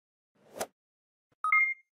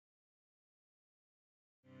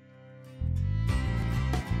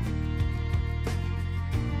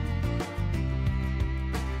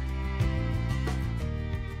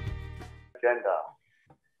agenda?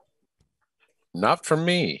 Not from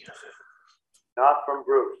me. Not from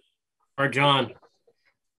Bruce. Or John.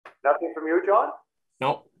 Nothing from you, John?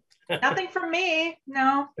 Nope. Nothing from me.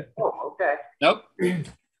 No. Oh, okay. Nope.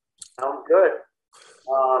 Sounds good.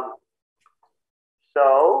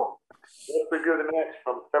 So let's review the minutes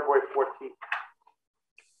from February 14th.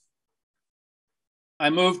 I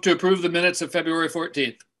move to approve the minutes of February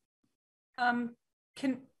 14th.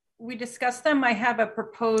 Can we discuss them? I have a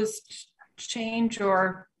proposed change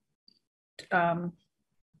or on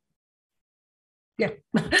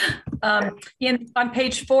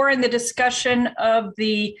page 4 in the discussion of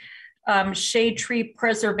the shade tree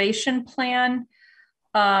preservation plan,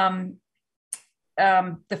 the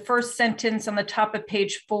first sentence on the top of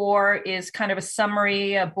page 4 is kind of a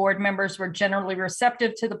summary. Board members were generally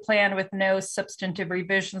receptive to the plan with no substantive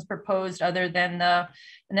revisions proposed other than and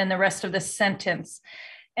then the rest of the sentence.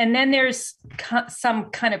 And then there's some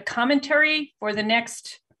kind of commentary for the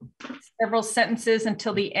next several sentences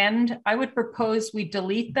until the end. I would propose we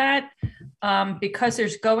delete that because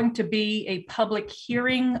there's going to be a public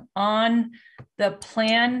hearing on the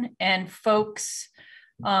plan and folks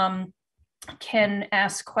can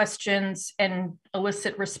ask questions and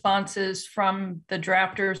elicit responses from the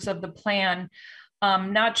drafters of the plan.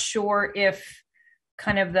 Not sure if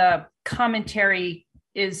kind of the commentary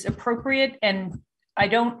is appropriate, and I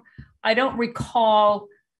don't recall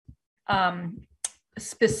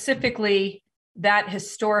specifically that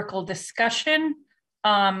historical discussion.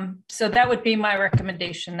 So that would be my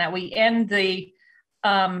recommendation, that we end the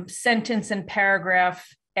sentence and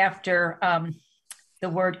paragraph after the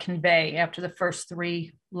word convey, after the first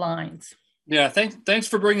 3 lines. Yeah, thanks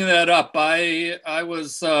for bringing that up. I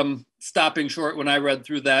was stopping short when I read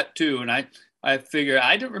through that too, and I figure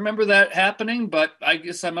I didn't remember that happening, but I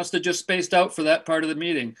guess I must have just spaced out for that part of the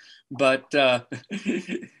meeting. But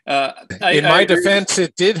in my defense,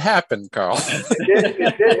 it did happen, Carl.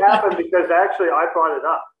 It did happen because actually I brought it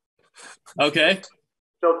up. Okay.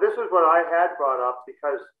 So this is what I had brought up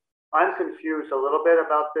because I'm confused a little bit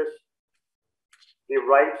about this, the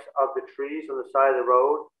rights of the trees on the side of the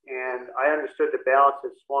road. And I understood the balance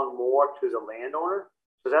had swung more to the landowner.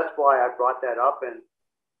 So that's why I brought that up. And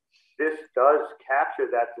this does capture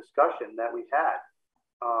that discussion that we had.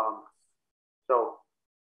 So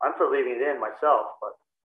I'm for leaving it in myself, but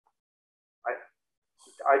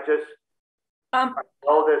I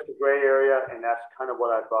know there's a gray area, and that's kind of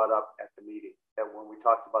what I brought up at the meeting. That when we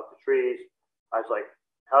talked about the trees, I was like,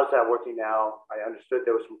 how's that working now? I understood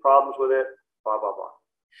there was some problems with it, blah, blah, blah.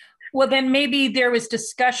 Well, then maybe there was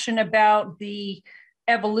discussion about the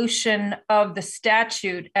evolution of the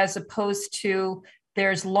statute as opposed to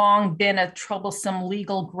there's long been a troublesome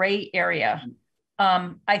legal gray area.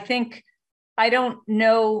 I don't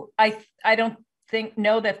know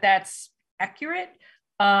that that's accurate.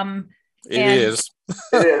 It is.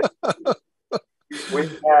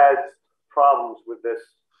 We've had problems with this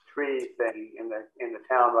tree thing in the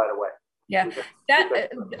town right away. Yeah,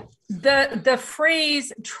 the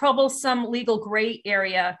phrase troublesome legal gray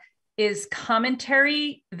area is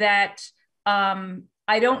commentary that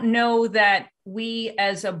I don't know that we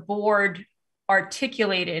as a board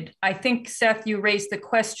articulated. I think, Seth, you raised the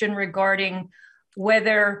question regarding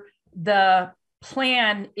whether the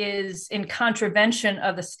plan is in contravention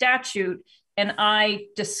of the statute. And I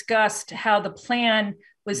discussed how the plan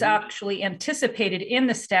was actually anticipated in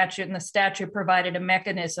the statute, and the statute provided a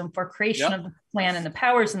mechanism for creation of the plan and the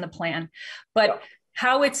powers in the plan. But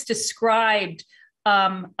how it's described,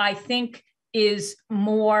 I think, is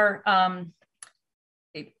more,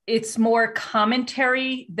 it's more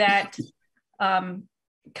commentary that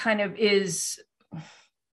kind of is,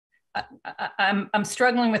 I'm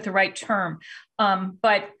struggling with the right term.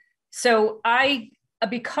 But so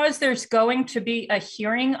because there's going to be a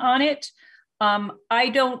hearing on it, I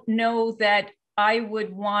don't know that I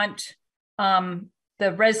would want the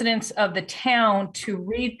residents of the town to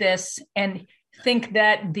read this and think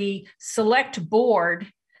that the select board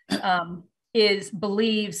has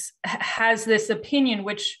this opinion,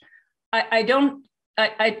 which I don't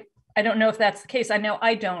know if that's the case. I know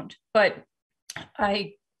I don't, but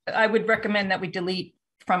I would recommend that we delete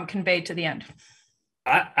from convey to the end.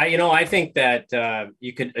 I think that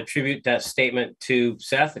you could attribute that statement to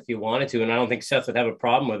Seth if you wanted to, and I don't think Seth would have a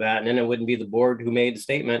problem with that. And then it wouldn't be the board who made the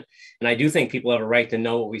statement. And I do think people have a right to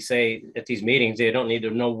know what we say at these meetings. They don't need to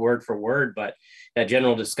know word for word, but that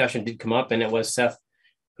general discussion did come up, and it was Seth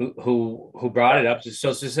who brought it up.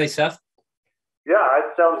 So to say, Seth. Yeah,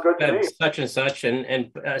 it sounds good to me. Such and such,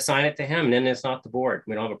 and assign it to him, and then it's not the board.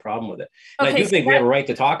 We don't have a problem with it. And Okay, I do think so we have a right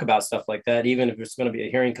to talk about stuff like that, even if there's going to be a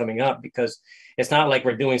hearing coming up, because it's not like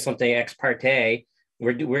we're doing something ex parte.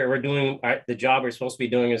 We're doing the job we're supposed to be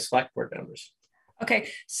doing as select board members. Okay,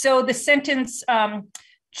 so the sentence,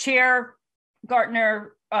 Chair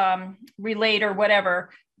Gartner relayed or whatever,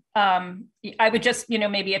 I would just,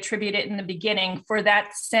 maybe attribute it in the beginning for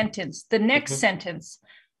that sentence. The next sentence,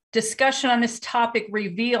 discussion on this topic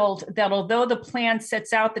revealed that although the plan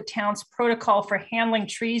sets out the town's protocol for handling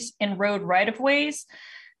trees in road right-of-ways,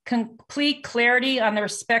 complete clarity on the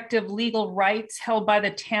respective legal rights held by the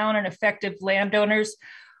town and effective landowners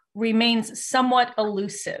remains somewhat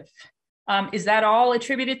elusive. Is that all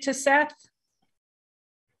attributed to Seth?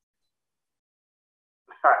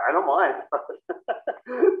 I don't mind.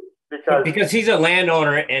 because he's a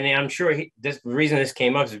landowner, and I'm sure the reason this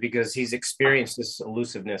came up is because he's experienced this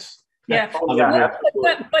elusiveness. Yeah,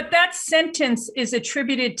 but that sentence is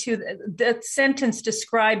attributed to the sentence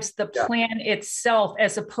describes the plan itself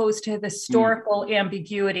as opposed to the historical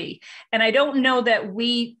ambiguity. And I don't know that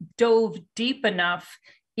we dove deep enough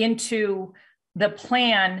into the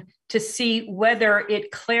plan to see whether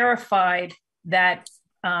it clarified that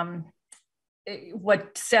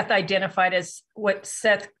what Seth identified as what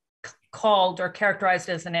Seth called or characterized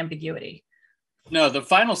as an ambiguity. No, the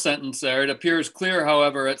final sentence there, it appears clear,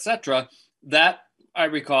 however, etc. That I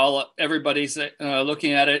recall everybody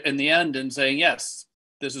looking at it in the end and saying, yes,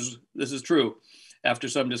 this is true after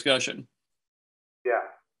some discussion. Yeah.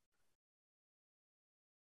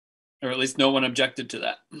 Or at least no one objected to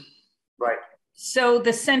that. Right. So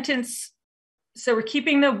the sentence, so we're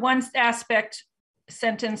keeping the one aspect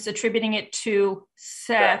sentence, attributing it to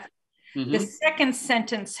Seth. The second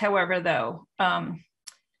sentence, however, though,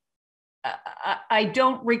 I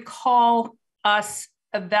don't recall us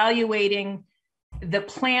evaluating the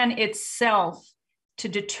plan itself to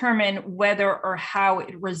determine whether or how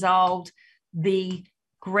it resolved the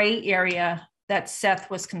gray area that Seth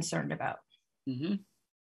was concerned about.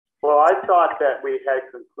 Well, I thought that we had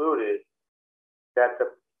concluded that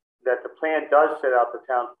the plan does set out the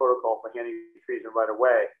town's protocol for handling trees and right of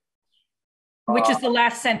way. Which is the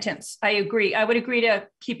last sentence. I agree. I would agree to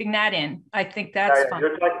keeping that in. I think that's fine.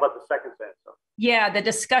 You're talking about the second sentence. Though. Yeah, the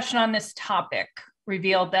discussion on this topic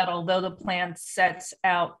revealed that although the plan sets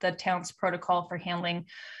out the town's protocol for handling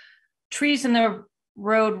trees in the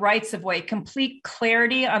road rights of way, complete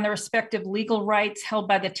clarity on the respective legal rights held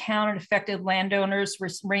by the town and affected landowners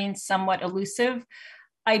remains somewhat elusive.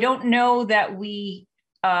 I don't know that we,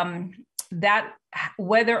 I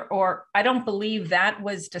don't believe that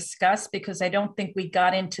was discussed because I don't think we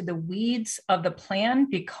got into the weeds of the plan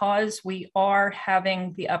because we are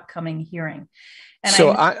having the upcoming hearing. And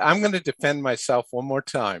so I'm going to defend myself one more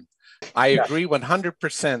time. I agree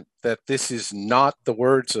 100% that this is not the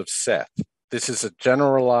words of Seth. This is a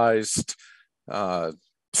generalized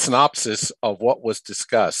synopsis of what was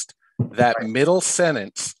discussed. That middle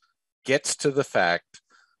sentence gets to the fact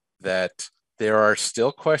that there are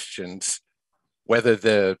still questions whether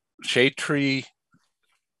the shade tree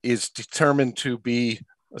is determined to be,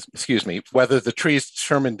 whether the tree is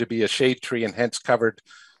determined to be a shade tree and hence covered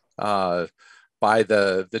by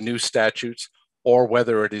the new statutes, or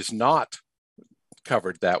whether it is not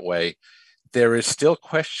covered that way. There is still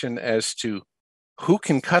question as to who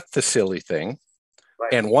can cut the silly thing,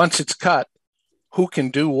 and once it's cut, who can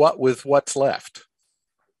do what with what's left.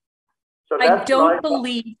 So I don't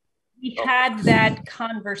believe we had that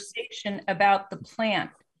conversation about the plan,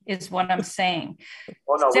 is what I'm saying.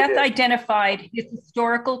 Seth identified his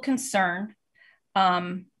historical concern.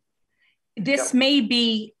 This may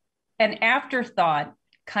be an afterthought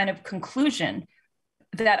kind of conclusion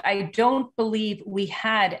that I don't believe we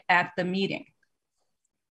had at the meeting.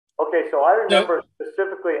 Okay, so I remember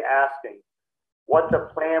specifically asking what the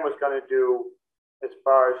plan was going to do as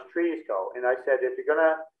far as trees go. And I said, if you're going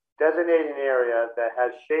to designate an area that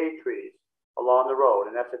has shade trees along the road,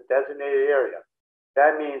 and that's a designated area,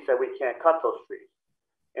 that means that we can't cut those trees.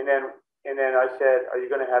 And then I said, are you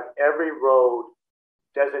going to have every road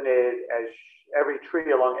designated as every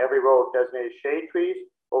tree along every road designated shade trees,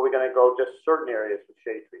 or are we going to go just certain areas with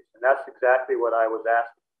shade trees? And that's exactly what I was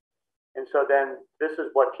asking. And so then this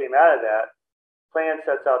is what came out of that. Plan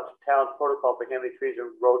sets out the town's protocol for handling trees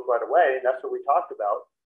and roads right away, and that's what we talked about.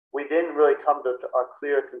 We didn't really come to a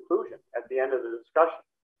clear conclusion at the end of the discussion.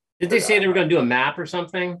 Did they say they were going to do a map or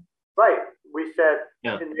something? Right. We said,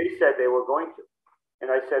 and they said they were going to.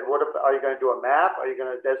 And I said, what if, are you going to do a map? Are you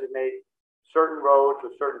going to designate certain roads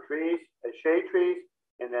with certain trees as shade trees?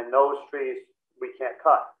 And then those trees we can't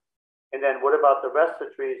cut. And then what about the rest of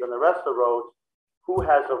the trees on the rest of the roads who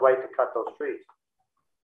has the right to cut those trees?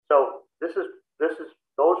 So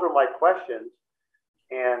those were my questions,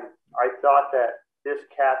 and I thought that this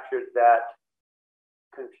captured that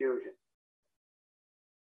confusion.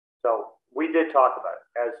 So we did talk about it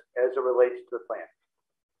as it relates to the plan.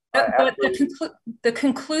 But the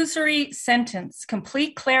conclusory sentence,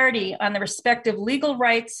 complete clarity on the respective legal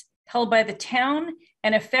rights held by the town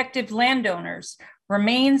and effective landowners,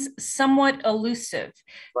 remains somewhat elusive.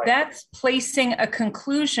 Right. That's placing a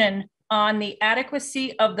conclusion on the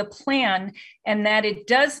adequacy of the plan, and that it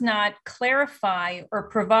does not clarify or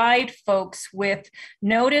provide folks with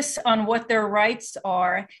notice on what their rights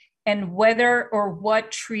are and whether or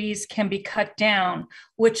what trees can be cut down,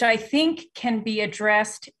 which I think can be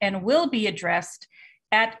addressed and will be addressed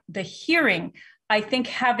at the hearing. I think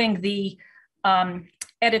having the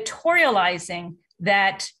editorializing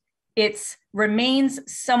that it remains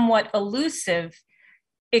somewhat elusive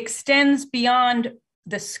extends beyond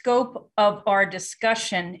the scope of our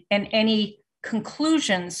discussion and any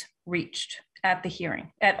conclusions reached at the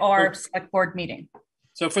hearing, at our select board meeting.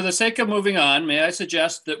 So for the sake of moving on, may I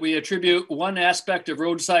suggest that we attribute one aspect of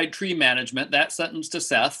roadside tree management, that sentence, to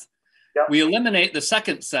Seth. Yep. We eliminate the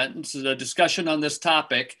second sentence, the discussion on this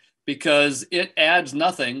topic, because it adds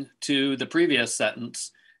nothing to the previous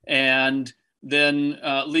sentence, and then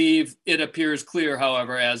leave "it appears clear,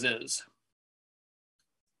 however," as is.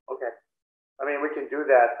 Okay. I mean, we can do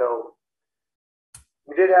that, though.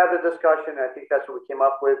 We did have the discussion. I think that's what we came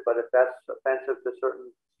up with, but if that's offensive to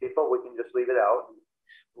certain people, we can just leave it out and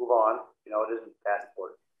move on. You know, it isn't that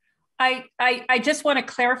important. I just want to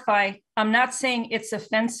clarify, I'm not saying it's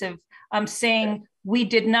offensive. I'm saying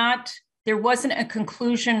there wasn't a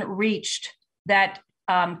conclusion reached that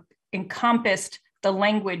encompassed the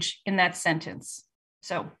language in that sentence.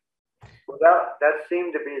 So. Well, that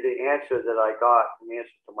seemed to be the answer that I got. The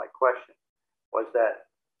answer to my question was that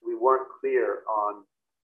we weren't clear on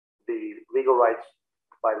the legal rights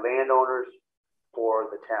by landowners or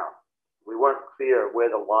the town. We weren't clear where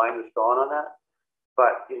the line was drawn on that.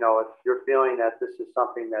 But, you know, if you're feeling that this is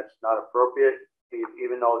something that's not appropriate,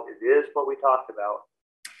 even though it is what we talked about,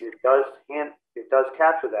 it does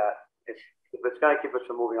capture that. If it's going to keep us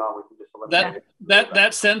from moving on, we can just eliminate it.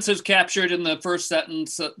 That sense is captured in the first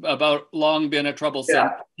sentence about long been a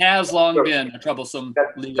troublesome, has long sure. been a troublesome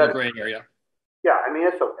legal gray area. Yeah, I mean,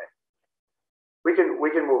 it's okay. We can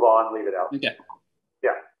move on, leave it out. Okay.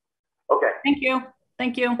 Yeah. Okay. Thank you.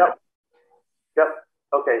 Thank you. Yep.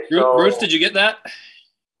 Okay. So Bruce, did you get that?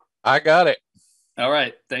 I got it. All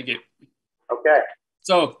right. Thank you. Okay.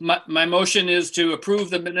 So my motion is to approve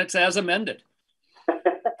the minutes as amended.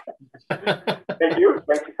 Thank you,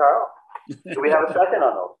 Carl. Do we have a second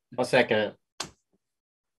on those? I'll second it.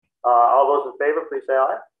 All those in favor, please say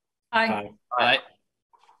aye. Aye. Aye.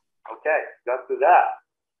 Okay, got through that.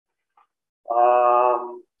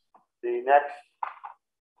 The next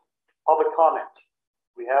public comment.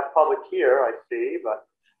 We have public here, I see, but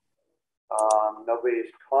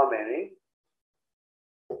nobody's commenting.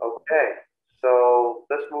 Okay, so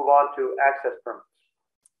let's move on to access permits.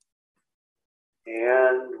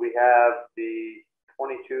 And we have the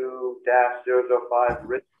 22-005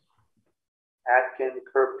 Rich Atkin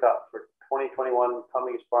curb cut for 2021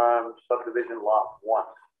 Cummings Farm subdivision lot 1.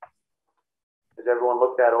 Has everyone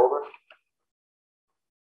looked that over?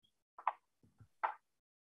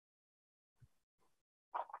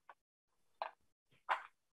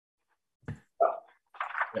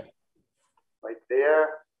 Right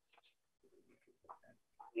there.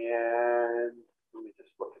 And let me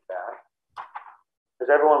just look at that. Has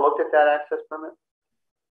everyone looked at that access permit?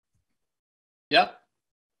 Yep.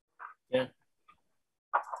 Yeah.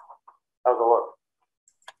 How's it look?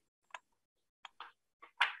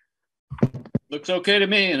 Looks okay to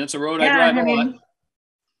me, and it's a road I drive a lot.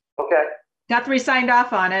 Okay. Guthrie signed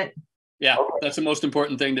off on it. Yeah, Okay. that's the most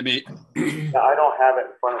important thing to me. Now, I don't have it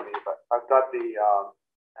in front of me, but I've got the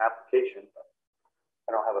application, but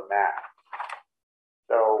I don't have a map.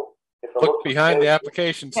 So if it Look looks behind okay, the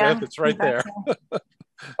application, Yeah, Seth. It's right there.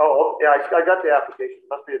 Oh, yeah, I got the application.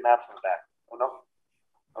 Must be the maps in the back. Oh, no?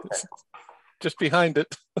 Okay. Just behind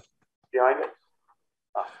it. Behind it?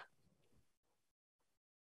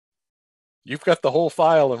 You've got the whole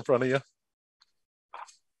file in front of you.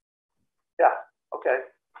 Yeah, okay.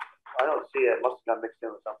 I don't see it. It must have got mixed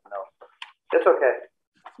in with something else. It's okay.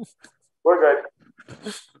 We're good.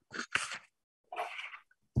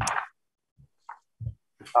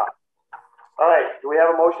 All right. Do we have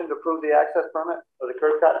a motion to approve the access permit or the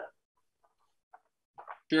curb cut?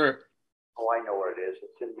 Sure. Oh, I know where it is.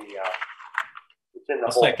 It's in the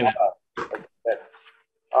I'll whole. second it.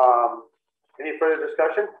 Any further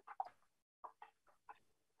discussion?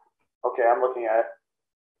 Okay, I'm looking at it.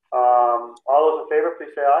 All those in favor,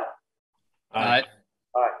 please say aye. Aye.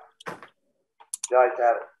 Aye. The ayes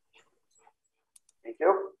have it. Thank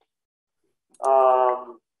you.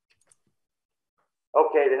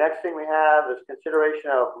 Okay, the next thing we have is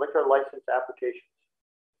consideration of liquor license applications.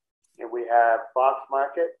 And we have Fox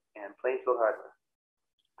Market and Plainfield Hardware.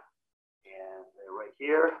 And they're right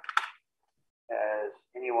here. Has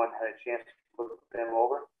anyone had a chance to look them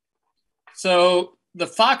over? So the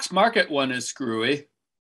Fox Market one is screwy.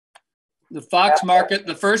 The Fox Market,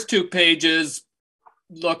 the first 2 pages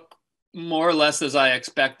look more or less as I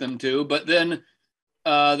expect them to, but then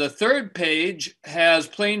the 3rd page has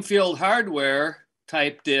Plainfield Hardware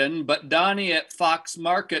typed in, but Donnie at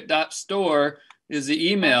foxmarket.store is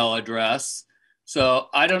the email address. So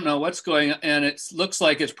I don't know what's going on, and it looks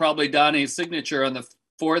like it's probably Donnie's signature on the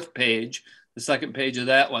 4th page, the 2nd page of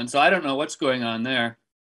that one. So I don't know what's going on there.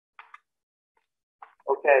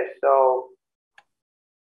 Okay, so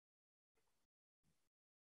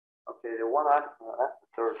the one on that's the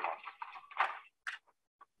 3rd one.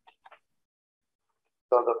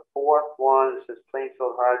 So the 4th one says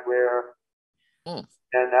Plainfield Hardware, and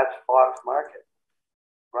that's Fox Market,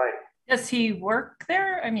 right? Does he work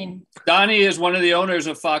there? I mean, Donnie is one of the owners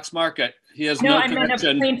of Fox Market. He has no I meant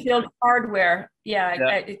connection. a Plainfield Hardware. Yeah,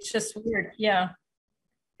 it's just weird. Yeah.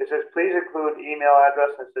 It says please include email address,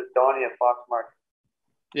 and it says Donnie at Fox Market.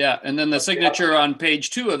 Yeah, and then the signature on page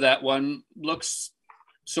 2 of that one looks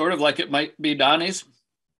sort of like it might be Donnie's.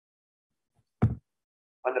 On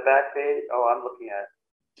the back page, oh, I'm looking at it.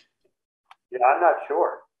 Yeah, I'm not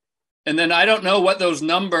sure. And then I don't know what those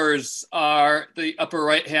numbers are, the upper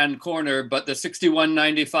right-hand corner, but the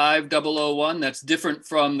 6195-001, that's different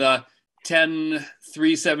from the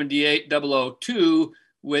 10378-002,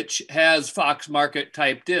 which has Fox Market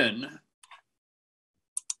typed in.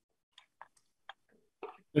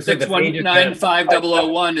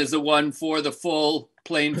 6195-001 is the one for the full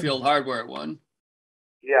Plainfield Hardware one.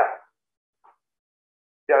 Yeah.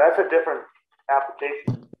 Yeah, that's a different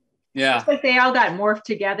application. Yeah. It's like they all got morphed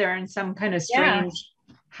together in some kind of strange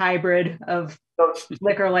hybrid of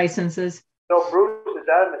liquor licenses. So Bruce, is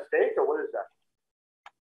that a mistake or what is that?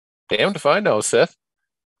 Damned if I know, Seth.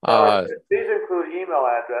 Please include email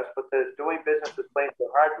address, but the doing business is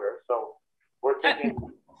Plainfield Hardware. So we're thinking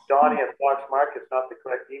Donnie at Fox Market's not the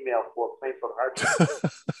correct email for Plainfield Hardware.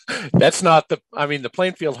 That's not the, I mean, the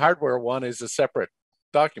Plainfield Hardware one is a separate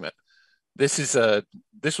document. This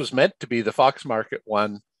was meant to be the Fox Market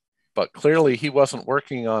one, but clearly he wasn't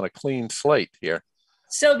working on a clean slate here.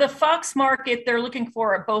 So the Fox Market, they're looking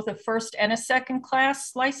for both a first and a second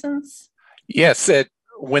class license? Yes,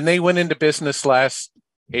 when they went into business last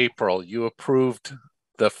April, you approved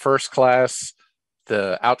the first class,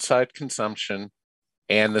 the outside consumption,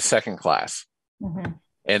 and the second class. Mm-hmm.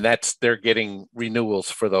 And they're getting renewals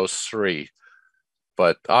for those 3.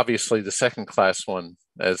 But obviously the second class one,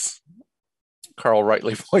 as Carl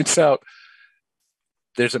rightly points out,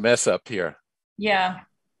 there's a mess up here. Yeah.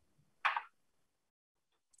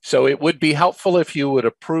 So it would be helpful if you would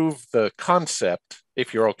approve the concept,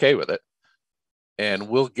 if you're okay with it, and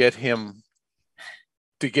we'll get him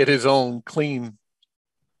to get his own clean.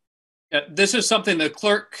 This is something the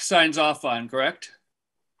clerk signs off on, correct?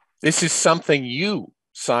 This is something you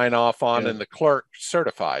sign off on and the clerk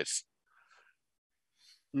certifies.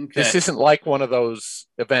 Okay. This isn't like one of those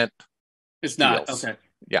event It's not. deals. Okay.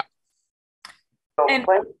 Yeah. So And-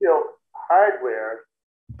 Plainfield Hardware,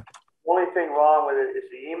 only thing wrong with it is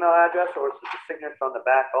the email address, or is it the signature on the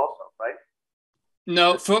back also, right?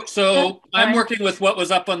 No, so I'm fine. working with what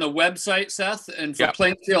was up on the website, Seth, and for Yeah.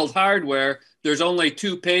 Plainfield Hardware, there's only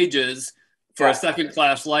 2 pages for a second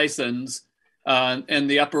class license. And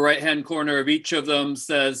the upper right-hand corner of each of them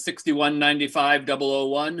says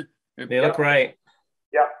 6195-001. They look right.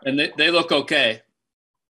 Yeah. And they look okay.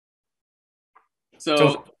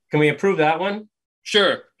 So can we approve that one?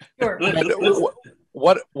 Sure. Sure.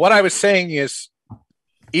 What I was saying is,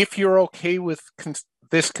 if you're okay with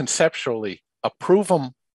this conceptually, approve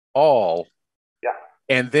them all. Yeah.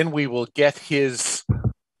 And then we will get his,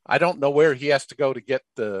 I don't know where he has to go to get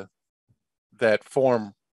that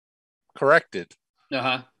form corrected,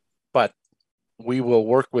 Uh-huh. but we will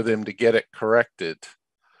work with him to get it corrected,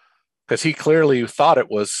 because he clearly thought it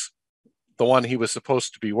was the one he was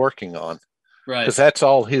supposed to be working on, Right. because that's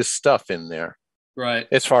all his stuff in there Right.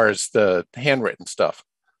 as far as the handwritten stuff.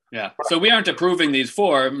 Yeah. So we aren't approving these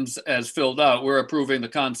forms as filled out. We're approving the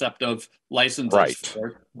concept of licenses Right.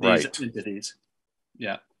 for these Right. entities.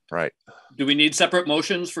 Yeah. Right. Do we need separate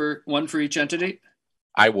motions for one for each entity?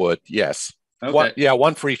 I would, yes. Okay.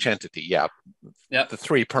 One for each entity. Yeah. Yep. The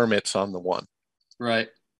 3 permits on the one.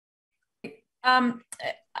 Right.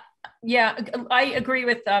 Yeah, I agree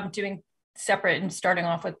with doing separate and starting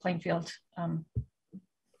off with Plainfield.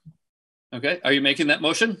 Okay, are you making that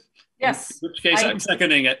motion? Yes. In which case I'm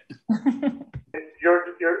seconding it.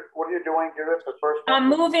 What are you doing, Judith, the first one? I'm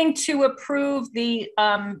moving to approve the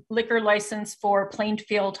liquor license for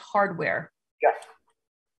Plainfield Hardware. Yes.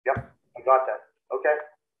 Yep, I got that. Okay.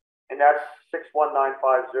 And that's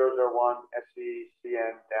 6195001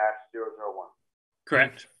 SCCN-001.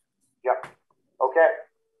 Correct. Yep. Okay.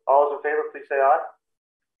 All those in favor, please say aye.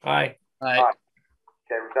 Aye. Aye. Aye.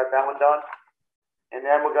 Okay, we've got that one done. And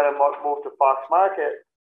then we're going to move to Fox Market.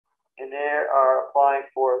 And they are applying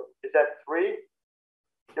for, is that 3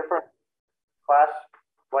 different class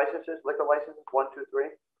licenses, liquor licenses? 1, 2, 3?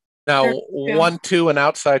 Now, Sure. 1, 2, and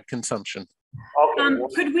outside consumption.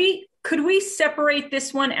 Okay. Could we separate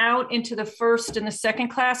this one out into the first and the second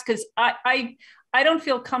class? Because I don't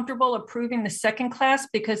feel comfortable approving the second class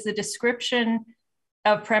because the description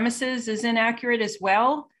of premises is inaccurate as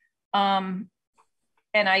well. And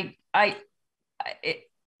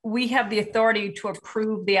we have the authority to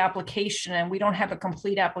approve the application, and we don't have a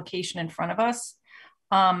complete application in front of us.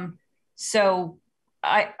 So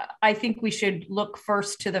I think we should look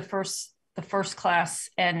first to the first class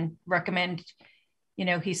and recommend,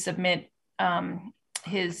 he submit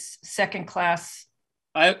his second class.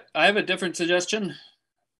 I have a different suggestion.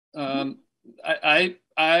 I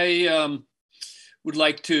would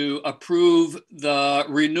like to approve the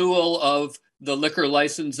renewal of the liquor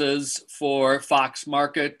licenses for Fox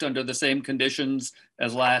Market under the same conditions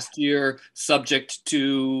as last year, subject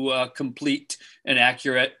to complete and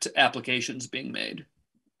accurate applications being made.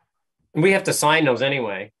 We have to sign those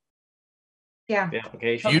anyway. Yeah. The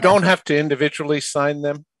application. You don't have to individually sign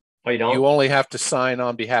them. Oh, you don't? You only have to sign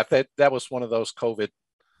on behalf. That was one of those COVID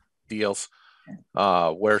deals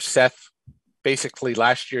where Seth, basically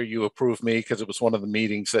last year you approved me because it was one of the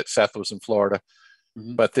meetings that Seth was in Florida.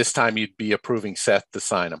 Mm-hmm. But this time you'd be approving Seth to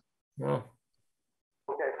sign them. Oh.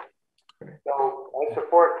 Okay. So I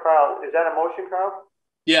support Carl. Is that a motion, Carl?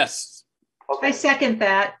 Yes. Okay. I second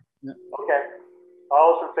that. Okay.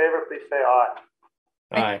 All those in favor, please say aye.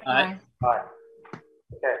 Aye. Aye. Aye.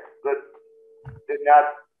 Okay, good.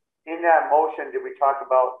 In that motion, did we talk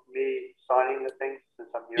about me signing the things since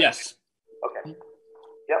I'm here? Yes. Okay.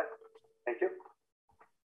 Yep. Thank you.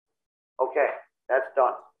 Okay, that's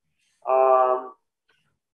done.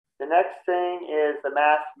 The next thing is the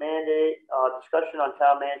mask mandate discussion on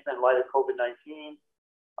town management in light of COVID-19.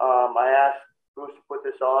 I asked Bruce to put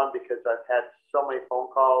this on because I've had so many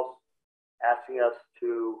phone calls asking us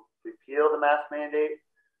to repeal the mask mandate.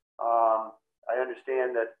 I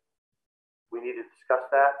understand that we need to discuss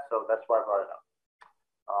that, so that's why I brought it up.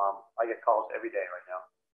 I get calls every day right now.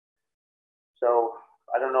 So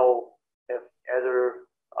I don't know if other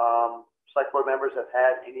select board members have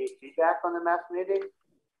had any feedback on the mask mandate.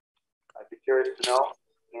 I'd be curious to know.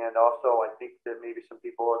 And also, I think that maybe some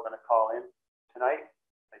people are going to call in tonight.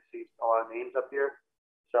 I see a lot of names up here.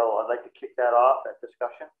 So I'd like to kick that off, that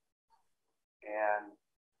discussion. And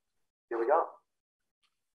here we go.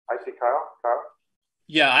 I see Carl. Carl?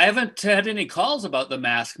 Yeah, I haven't had any calls about the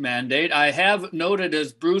mask mandate. I have noted,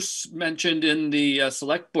 as Bruce mentioned in the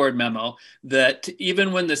select board memo, that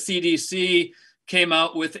even when the CDC came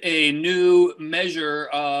out with a new measure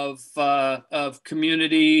of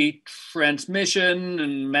community transmission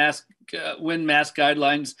and when mask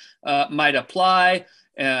guidelines might apply,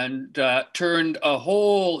 and turned a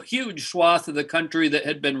whole huge swath of the country that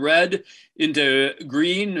had been red into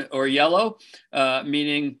green or yellow,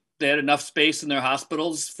 meaning they had enough space in their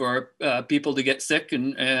hospitals for people to get sick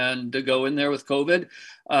and to go in there with COVID,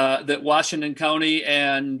 that Washington County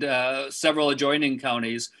and several adjoining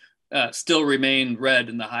counties still remain red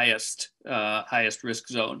in the highest risk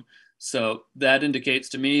zone. So that indicates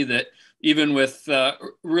to me that even with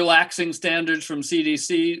relaxing standards from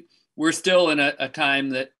CDC, we're still in a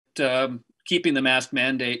time that keeping the mask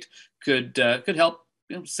mandate could help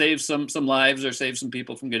save some lives or save some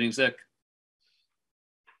people from getting sick.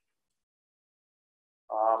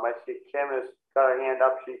 I see Kim has got her hand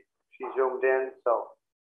up. She zoomed in. So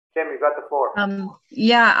Kim, you got the floor.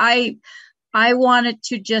 Yeah, I wanted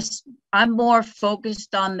to I'm more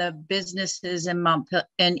focused on the businesses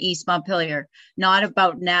in East Montpelier, not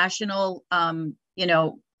about national,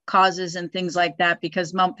 causes and things like that,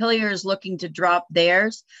 because Montpelier is looking to drop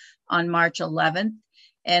theirs on March 11th.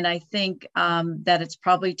 And I think that it's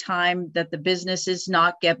probably time that the businesses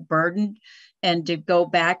not get burdened and to go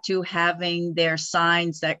back to having their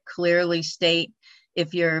signs that clearly state,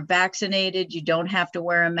 if you're vaccinated, you don't have to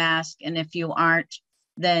wear a mask. And if you aren't,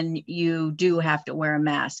 then you do have to wear a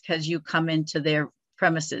mask because you come into their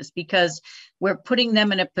premises, because we're putting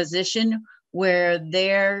them in a position where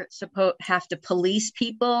they're have to police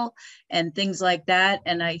people and things like that.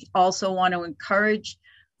 And I also want to encourage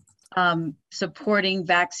supporting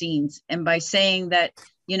vaccines. And by saying that,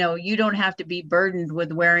 you know, you don't have to be burdened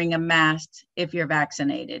with wearing a mask if you're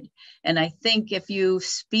vaccinated. And I think if you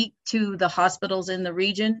speak to the hospitals in the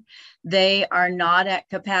region, they are not at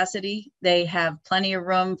capacity. They have plenty of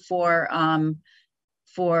room for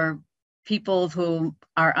people who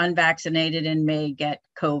are unvaccinated and may get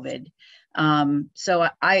COVID. So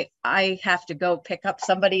I have to go pick up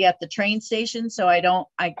somebody at the train station, so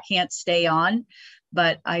I can't stay on,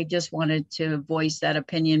 but I just wanted to voice that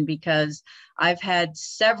opinion, because I've had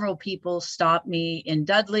several people stop me in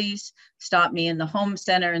Dudley's, stop me in the home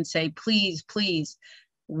center and say, please, please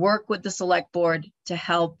work with the select board to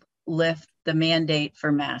help lift the mandate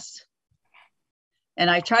for masks. And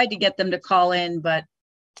I tried to get them to call in, but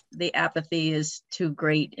the apathy is too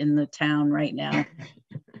great in the town right now.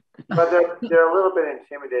 But they're a little bit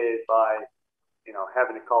intimidated by, you know,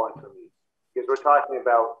 having to call into meetings, because we're talking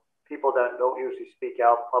about people that don't usually speak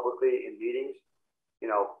out publicly in meetings. You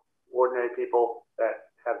know, ordinary people that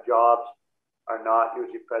have jobs are not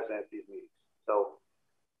usually present at these meetings. So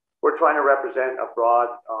we're trying to represent a broad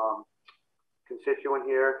constituent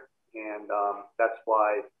here, and that's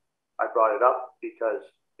why I brought it up, because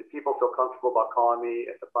the people feel comfortable about calling me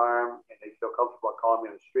at the farm, and they feel comfortable about calling me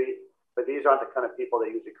on the street. But these aren't the kind of people that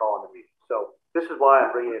usually call in the meeting. So this is why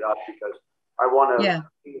I'm bringing it up, because I want to. Yeah,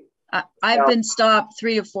 I've been stopped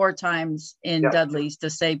 3 or 4 times in Dudley's to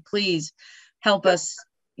say, please help us,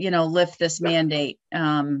 you know, lift this mandate,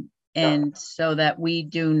 and so that we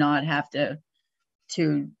do not have to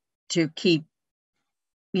keep,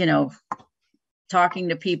 you know, talking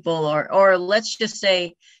to people, or let's just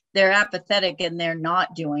say they're apathetic and they're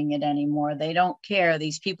not doing it anymore. They don't care.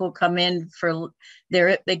 These people come in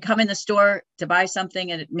they come in the store to buy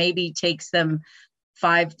something, and it maybe takes them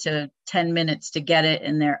 5 to 10 minutes to get it,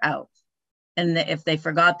 and they're out. And if they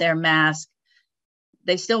forgot their mask,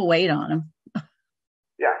 they still wait on them.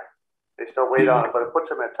 Yeah, they still wait on them, but it puts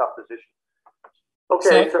them in a tough position.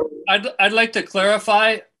 Okay, so I'd like to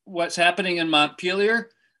clarify what's happening in Montpelier.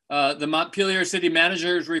 The Montpelier City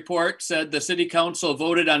Manager's report said the City Council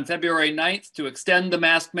voted on February 9th to extend the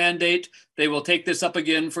mask mandate. They will take this up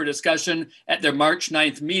again for discussion at their March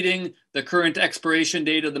 9th meeting. The current expiration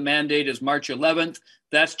date of the mandate is March 11th.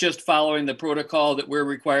 That's just following the protocol that we're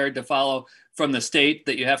required to follow from the state,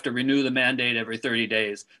 that you have to renew the mandate every 30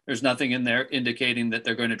 days. There's nothing in there indicating that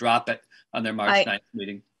they're going to drop it on their March 9th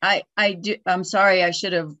meeting. I'm sorry, I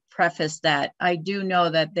should have prefaced that. I do know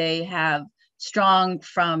that they have strong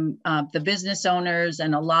from the business owners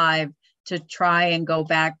and Alive to try and go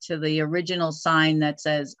back to the original sign that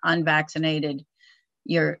says unvaccinated.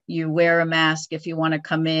 You wear a mask if you want to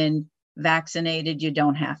come in. Vaccinated, you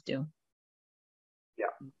don't have to. Yeah.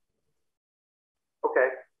 Okay.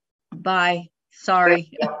 Bye.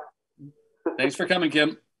 Sorry. Thanks for coming,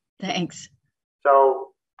 Kim. Thanks.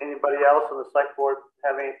 So anybody else on the select board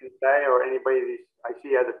have anything to say, or anybody? I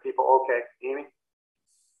see other people. Okay, Amy.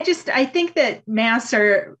 I think that masks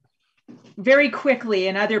are very quickly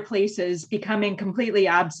in other places becoming completely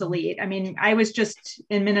obsolete. I mean, I was just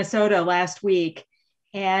in Minnesota last week,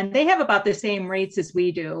 and they have about the same rates as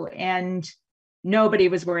we do, and nobody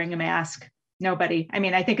was wearing a mask. Nobody. I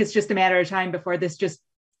mean, I think it's just a matter of time before this just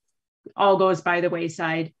all goes by the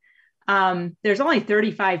wayside. There's only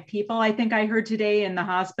 35 people, I think I heard today, in the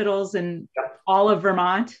hospitals in all of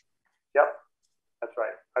Vermont. Yep, that's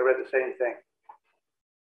right. I read the same thing.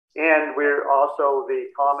 And we're also,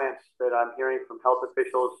 the comments that I'm hearing from health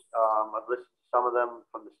officials, I've listened to some of them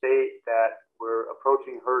from the state, that we're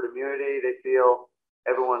approaching herd immunity. They feel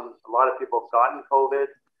a lot of people have gotten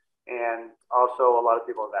COVID, and also a lot of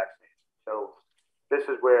people are vaccinated. So this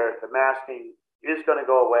is where the masking is going to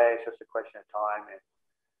go away. It's just a question of time. And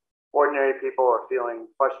ordinary people are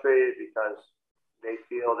feeling frustrated because they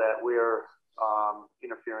feel that we're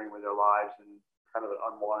interfering with their lives in kind of an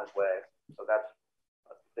unwanted way. So that's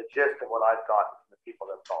the gist of what I've gotten from the people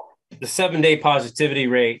that called me. The 7-day positivity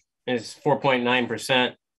rate is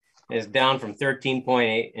 4.9%. Is down from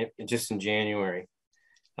 13.8 just in January.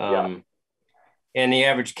 And the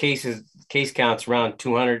average case count's around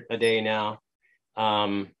 200 a day now.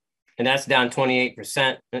 And that's down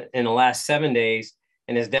 28% in the last 7 days,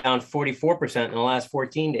 and is down 44% in the last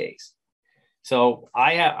 14 days. So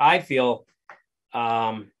I feel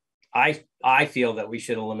that we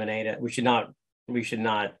should eliminate it. We should not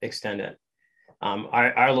extend it.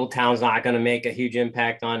 Our little town's not going to make a huge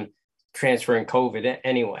impact on transferring COVID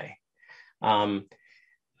anyway.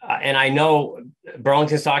 and I know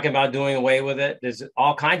Burlington's talking about doing away with it. There's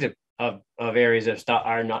all kinds of areas that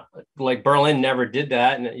are not, like Berlin never did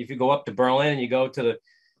that. And if you go up to Berlin and you go to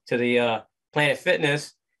the Planet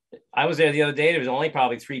Fitness, I was there the other day. There was only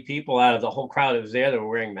probably 3 people out of the whole crowd that was there that were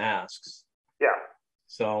wearing masks. Yeah.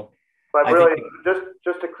 So, but really,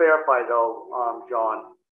 just to clarify though, John,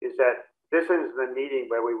 is that this is the meeting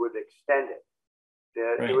where we would extend it.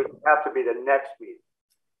 It would have to be the next meeting.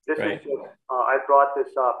 This is just, I brought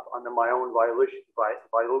this up under my own violation,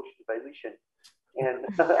 and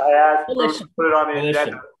I asked Bruce to put it on the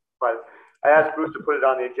agenda. But I asked Bruce to put it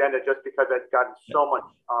on the agenda just because I've gotten so much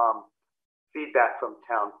feedback from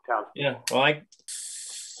towns. Yeah, well,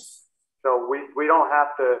 so we don't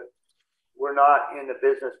have to. We're not in the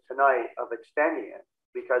business tonight of extending it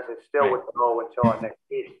because it still would go until our next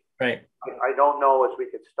meeting. Right. I don't know if we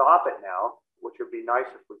could stop it now, which would be nice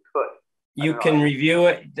if we could. You can review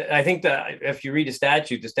it. I think that if you read the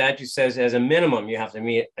statute says as a minimum you have to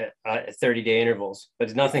meet at 30-day intervals, but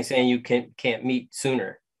there's nothing saying you can't meet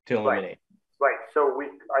sooner to eliminate. Right. So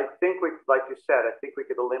I think like you said, I think we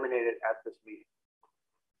could eliminate it at this meeting.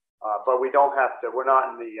 But we don't have to. We're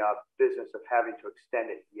not in the business of having to extend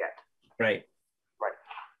it yet. Right. Right.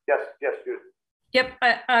 Yes, Judith.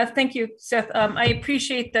 Yep. Thank you, Seth. I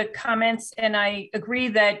appreciate the comments, and I agree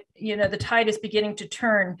that, the tide is beginning to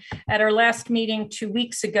turn. At our last meeting 2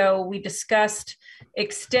 weeks ago, we discussed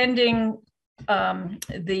extending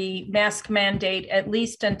the mask mandate at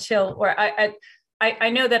least until, or I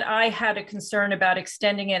know that I had a concern about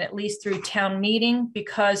extending it at least through town meeting,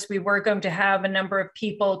 because we were going to have a number of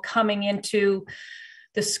people coming into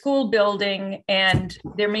the school building, and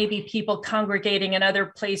there may be people congregating in other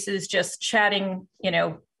places, just chatting,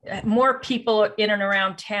 more people in and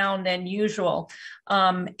around town than usual.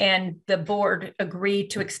 And the board agreed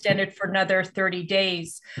to extend it for another 30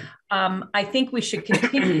 days. I think we should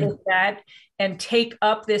continue with that and take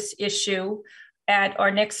up this issue at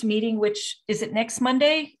our next meeting, which is it next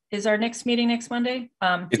Monday? Is our next meeting next Monday?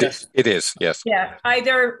 It is, yes. Yeah,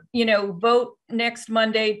 either, vote next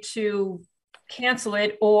Monday to cancel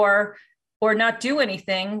it or not do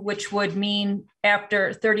anything, which would mean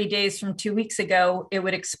after 30 days from 2 weeks ago, it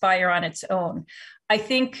would expire on its own. I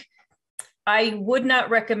think I would not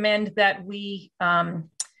recommend that we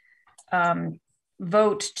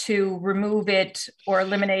vote to remove it or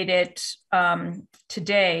eliminate it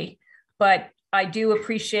today, but I do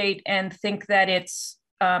appreciate and think that it's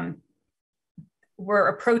we're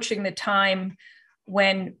approaching the time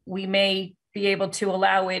when we may be able to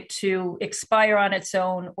allow it to expire on its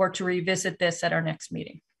own or to revisit this at our next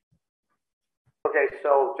meeting. Okay,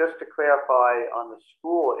 so just to clarify on the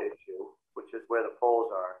school issue, which is where the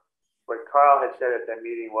polls are, what Carl had said at that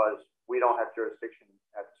meeting was, we don't have jurisdiction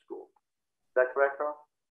at the school. Is that correct, Carl?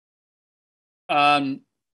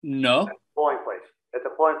 No. At the polling place. At the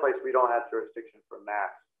polling place, we don't have jurisdiction for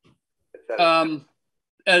masks.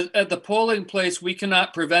 At the polling place, we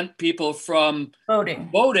cannot prevent people from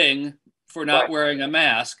voting for not wearing a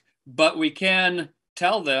mask, but we can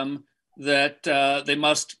tell them that they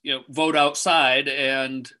must vote outside.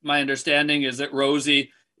 And my understanding is that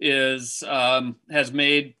Rosie has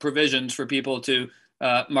made provisions for people to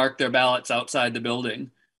mark their ballots outside the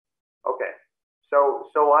building. Okay, so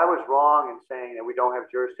I was wrong in saying that we don't have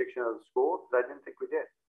jurisdiction of the school, because I didn't think we did.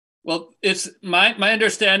 Well, it's my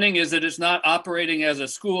understanding is that it's not operating as a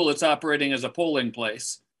school, it's operating as a polling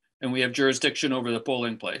place, and we have jurisdiction over the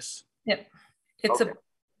polling place. Yep. It's Okay.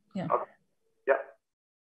 Yeah. All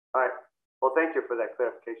right. Well, thank you for that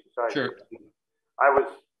clarification. Sorry. Sure.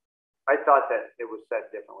 I thought that it was said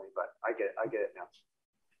differently, but I get it now.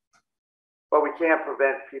 But we can't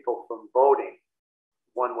prevent people from voting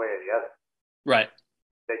one way or the other. Right.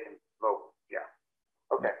 They can vote. Yeah.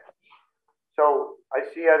 Okay. So I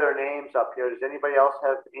see other names up here. Does anybody else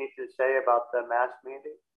have anything to say about the mask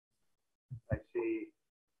mandate? I see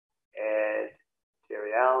Ed,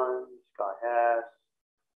 Terry Allen, Scott Hess,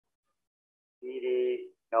 Edie.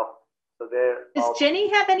 No. So does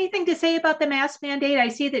Jenny have anything to say about the mask mandate? I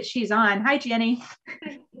see that she's on. Hi, Jenny.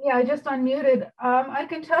 Yeah, I just unmuted. I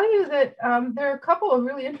can tell you that there are a couple of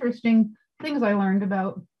really interesting things I learned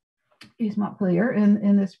about East Montpelier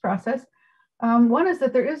in this process. One is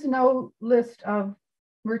that there is no list of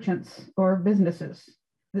merchants or businesses.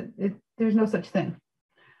 There's no such thing.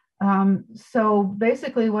 So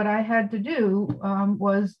basically what I had to do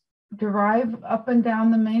was drive up and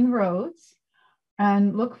down the main roads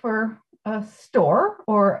and look for a store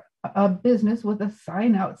or a business with a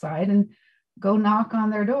sign outside and go knock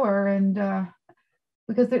on their door, and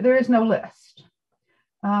because there is no list.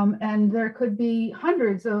 And there could be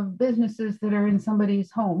hundreds of businesses that are in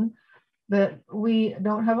somebody's home that we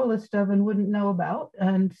don't have a list of and wouldn't know about.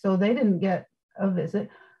 And so they didn't get a visit.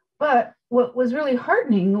 But what was really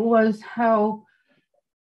heartening was how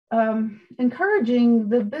encouraging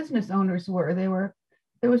the business owners were.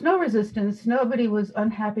 There was no resistance. Nobody was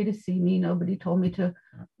unhappy to see me. Nobody told me to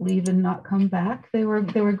leave and not come back. They were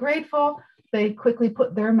grateful. They quickly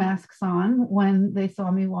put their masks on when they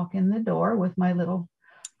saw me walk in the door with my little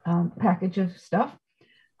package of stuff.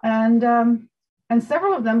 And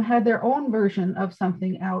several of them had their own version of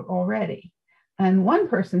something out already. And one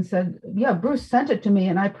person said, yeah, Bruce sent it to me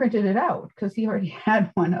and I printed it out, because he already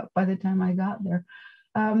had one up by the time I got there.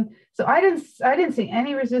 So I didn't see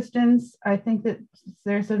any resistance. I think that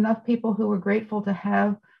there's enough people who were grateful to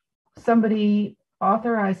have somebody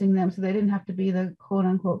authorizing them, so they didn't have to be the quote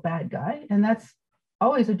unquote bad guy. And that's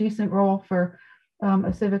always a decent role for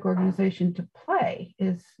a civic organization to play,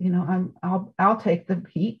 is, I'll take the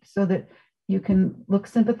heat so that you can look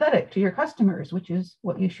sympathetic to your customers, which is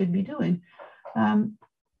what you should be doing. And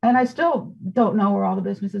I still don't know where all the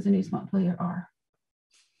businesses in East Montpelier are.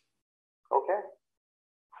 Okay.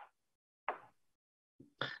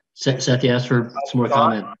 Seth, you asked for some more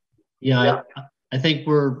comment. Yeah. I think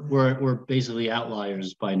we're basically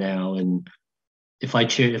outliers by now, and if I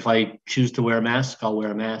choose to wear a mask, I'll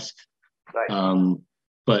wear a mask. Right.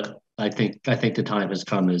 But I think the time has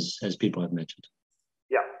come, as people have mentioned.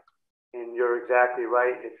 Yeah, and you're exactly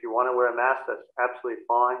right. If you want to wear a mask, that's absolutely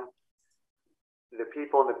fine. The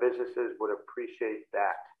people in the businesses would appreciate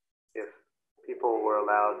that if people were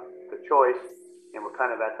allowed the choice, and we're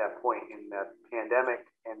kind of at that point in the pandemic,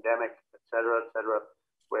 et cetera,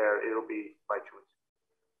 where it'll be by choice.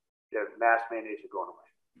 The mask mandates are going away.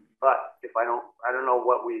 But if I don't know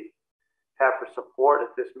what we have for support at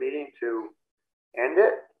this meeting to end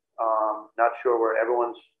it. Not sure where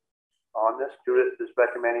everyone's on this. Judith is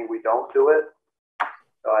recommending we don't do it.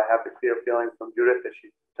 So I have the clear feeling from Judith that she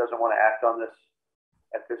doesn't want to act on this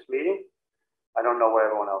at this meeting. I don't know where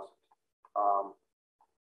everyone else is.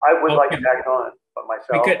 I would like to act on it, but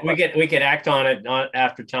myself. We could act on it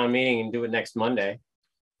after town meeting and do it next Monday.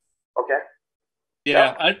 Okay.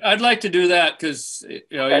 Yeah, I'd like to do that, because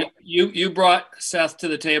you brought Seth to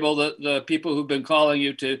the table, the people who've been calling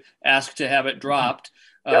you to ask to have it dropped.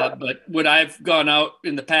 But when I've gone out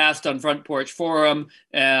in the past on Front Porch Forum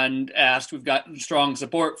and asked, we've gotten strong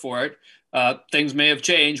support for it. Things may have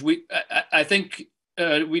changed. I think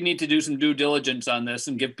we need to do some due diligence on this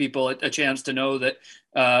and give people a chance to know that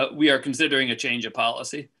we are considering a change of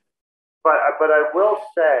policy. But I will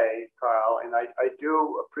say, Carl, and I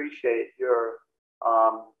do appreciate your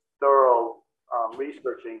thorough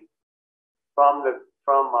researching from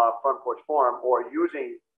Front Porch Forum, or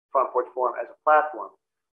using Front Porch Forum as a platform.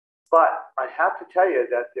 But I have to tell you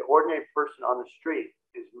that the ordinary person on the street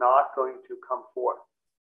is not going to come forth.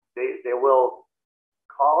 They will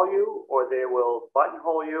call you, or they will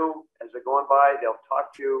buttonhole you as they're going by. They'll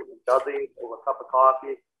talk to you in Dudley over a cup of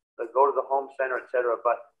coffee. They'll go to the home center, etc.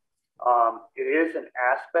 But it is an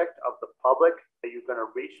aspect of the public that you're going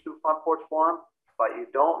to reach through Front Porch Forum, but you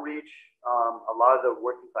don't reach a lot of the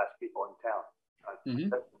working class people in town.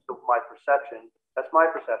 That's my perception. That's my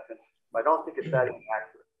perception. I don't think it's that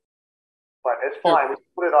inaccurate. But it's fine. We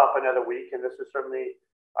can put it off another week, and this is certainly.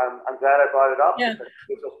 I'm glad I brought it up. Yeah. Because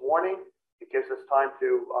it gives us warning. It gives us time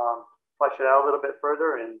to flesh it out a little bit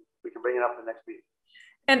further, and we can bring it up in the next meeting.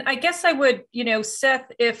 And I guess I would,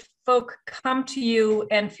 Seth, if folk come to you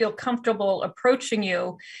and feel comfortable approaching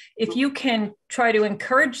you, if you can try to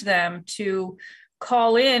encourage them to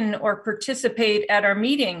call in or participate at our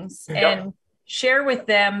meetings and share with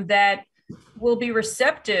them that we'll be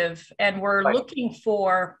receptive and we're looking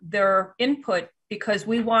for their input, because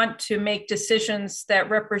we want to make decisions that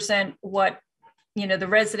represent what the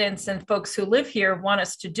residents and folks who live here want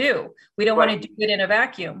us to do. We don't want to do it in a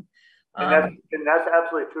vacuum. And that's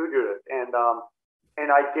absolutely true, Judith.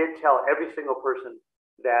 And I did tell every single person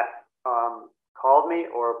that called me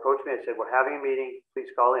or approached me and said, we're having a meeting, please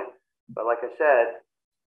call in. But like I said,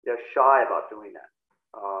 they're shy about doing that.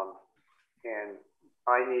 And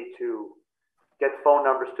I need to get phone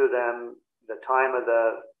numbers to them, the time of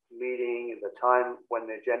the meeting, the time when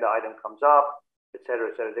the agenda item comes up, et cetera,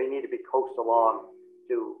 et cetera. They need to be coaxed along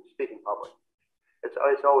to speak in public. It's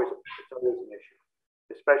always an issue,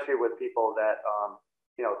 especially with people that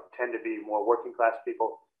tend to be more working class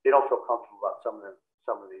people. They don't feel comfortable about some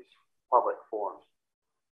of these public forums.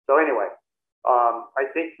 So anyway, I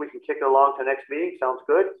think we can kick it along to the next meeting. Sounds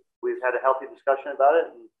good. We've had a healthy discussion about it,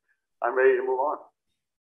 and I'm ready to move on.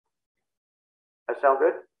 That sound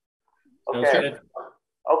good? Okay. Sounds good.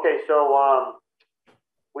 Okay, so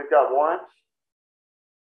we've got warrants.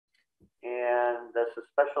 and that's a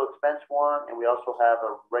special expense warrant, and we also have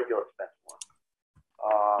a regular expense warrant.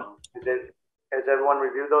 Has everyone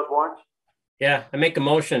reviewed those warrants? Yeah, I make a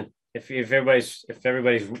motion if everybody's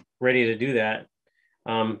ready to do that.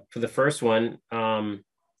 For the first one,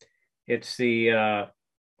 it's the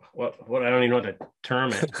what I don't even know what to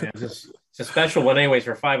term it. It's a special one, anyways,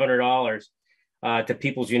 for $500 to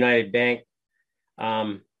People's United Bank.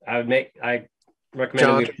 I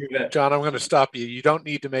recommend we approve it. John, I'm going to stop you. You don't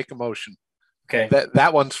need to make a motion. Okay.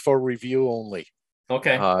 That one's for review only.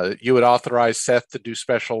 Okay. You would authorize Seth to do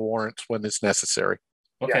special warrants when it's necessary.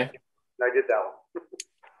 Okay. Yeah, I did that one.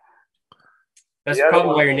 That's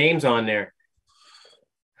probably why your name's on there.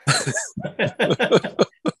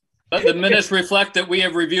 But the minutes reflect that we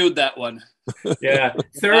have reviewed that one. Yeah,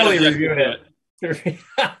 thoroughly reviewed it. The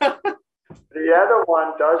other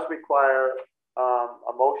one does require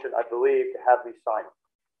a motion, I believe, to have me sign it.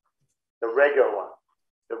 The regular one,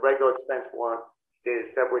 the regular expense warrant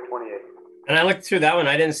dated February 28th. And I looked through that one.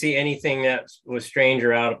 I didn't see anything that was strange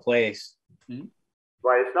or out of place. Mm-hmm.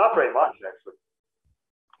 Right, it's not very much, actually.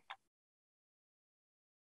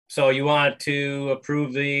 So you want to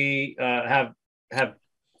approve the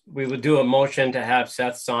we would do a motion to have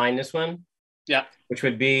Seth sign this one? Yeah. Which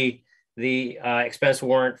would be the expense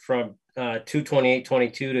warrant from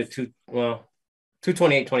 2/28/22 to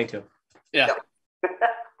 2/28/22. Yeah.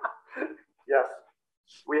 Yes.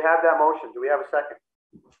 We have that motion. Do we have a second?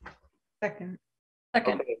 Second.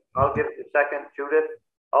 Okay, I'll give it a second. Judith,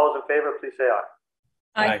 all those in favor, please say aye.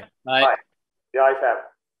 Aye. Aye. The ayes have it.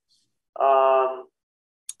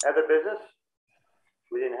 Other business?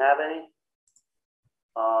 We didn't have any.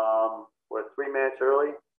 We're 3 minutes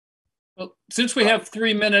early. Well, since we have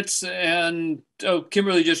 3 minutes and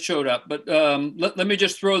Kimberly just showed up, but let me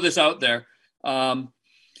just throw this out there. ARPA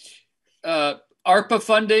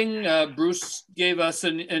funding, Bruce gave us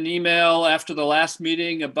an email after the last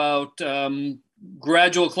meeting about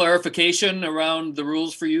gradual clarification around the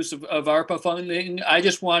rules for use of ARPA funding. I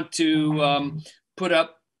just want to put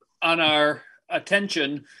up on our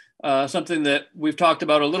attention something that we've talked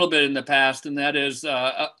about a little bit in the past, and that is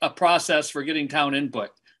a process for getting town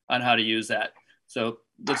input on how to use that. So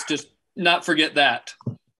let's just not forget that.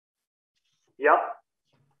 Yep.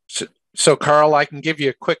 So Carl, I can give you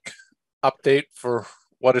a quick update for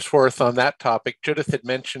what it's worth on that topic. Judith had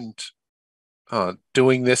mentioned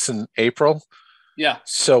doing this in April. Yeah.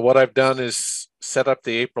 So what I've done is set up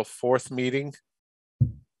the April 4th meeting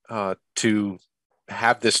to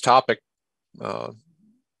have this topic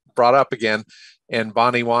brought up again, and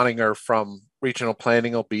Bonnie Wanninger from Regional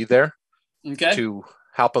Planning will be there to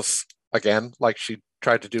help us again, like she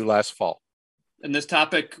tried to do last fall. And this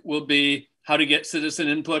topic will be how to get citizen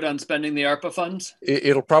input on spending the ARPA funds?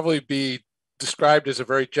 It'll probably be described as a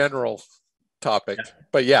very general topic,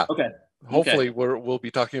 but yeah, hopefully we'll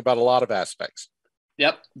be talking about a lot of aspects.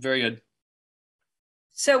 Yep, very good.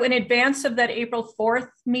 So in advance of that April 4th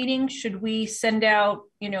meeting, should we send out,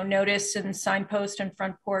 notice and signpost and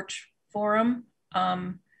front porch forum,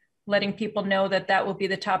 letting people know that that will be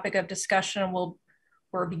the topic of discussion and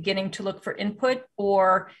we're beginning to look for input?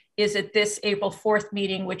 Or is it this April 4th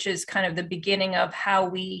meeting, which is kind of the beginning of how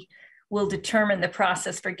we will determine the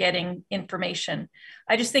process for getting information?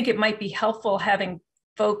 I just think it might be helpful having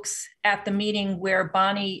folks at the meeting where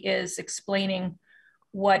Bonnie is explaining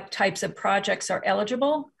what types of projects are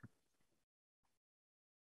eligible.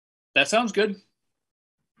 That sounds good.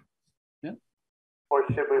 Yeah. Or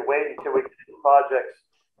should we wait until we get the projects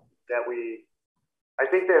that I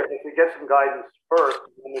think that if we get some guidance first,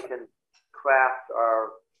 then we can craft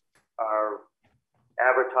our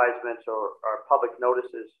advertisements or our public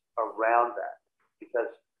notices around that. Because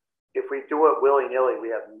if we do it willy-nilly, we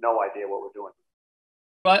have no idea what we're doing.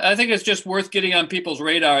 But I think it's just worth getting on people's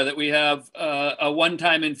radar that we have a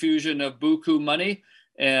one-time infusion of buku money,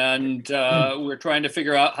 and we're trying to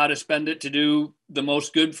figure out how to spend it to do the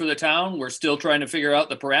most good for the town. We're still trying to figure out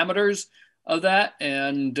the parameters of that,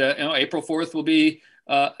 and April 4th will be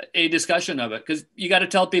a discussion of it, because you got to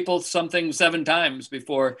tell people something 7 times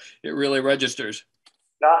before it really registers.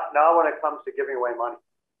 Not when it comes to giving away money.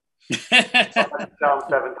 Tell them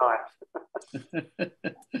 7 times.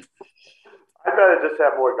 I'd rather just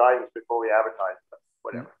have more guidance before we advertise, but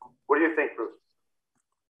whatever. What do you think, Bruce?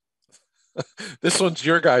 This one's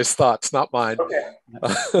your guys' thoughts, not mine. Okay.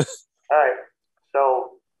 All right.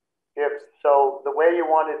 So the way you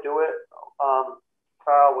want to do it,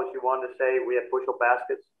 Carl, was you wanted to say we have bushel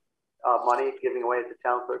baskets money giving away at the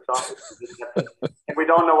town clerk's office. And we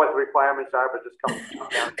don't know what the requirements are, but just come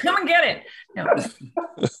down. Come and get it. No.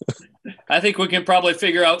 I think we can probably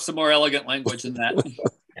figure out some more elegant language than that.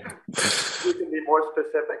 You can be more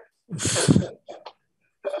specific.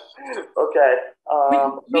 Okay.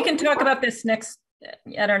 We can talk about this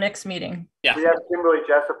at our next meeting. Yeah. We have Kimberly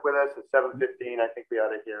Jessup with us at 7:15. I think we ought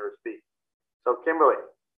to hear her speak. So Kimberly,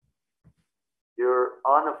 you're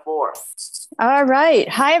on the floor. All right.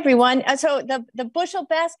 Hi, everyone. So the bushel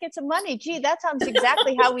baskets of money. Gee, that sounds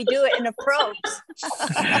exactly how we do it in approach.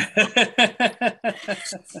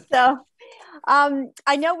 So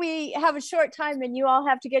I know we have a short time and you all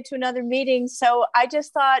have to get to another meeting. So I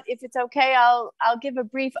just thought, if it's okay, I'll give a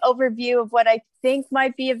brief overview of what I think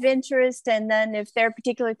might be of interest. And then if there are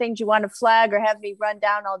particular things you want to flag or have me run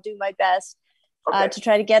down, I'll do my best to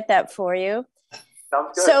try to get that for you.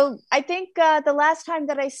 Sounds good. So I think the last time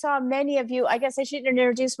that I saw many of you, I guess I should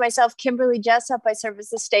introduce myself, Kimberly Jessup. I serve as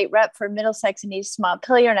the state rep for Middlesex and East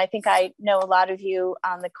Montpelier, and I think I know a lot of you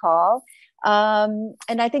on the call. And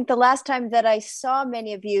I think the last time that I saw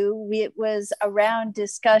many of you, it was around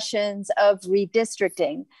discussions of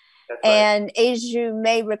redistricting. That's right. And as you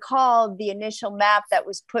may recall, the initial map that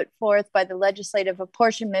was put forth by the Legislative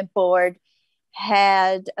Apportionment Board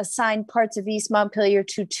had assigned parts of East Montpelier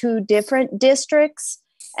to 2 different districts,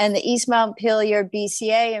 and the East Montpelier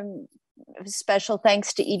BCA, and special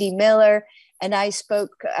thanks to Edie Miller, and I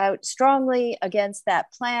spoke out strongly against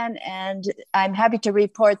that plan. And I'm happy to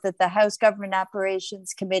report that the House Government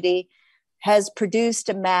Operations Committee has produced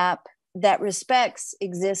a map that respects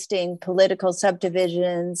existing political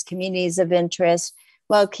subdivisions, communities of interest,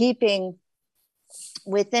 while keeping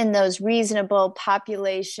within those reasonable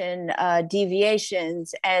population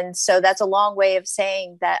deviations. And so that's a long way of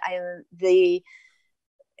saying that the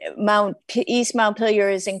East Montpelier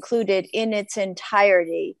is included in its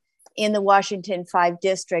entirety in the Washington 5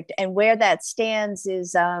 district. And where that stands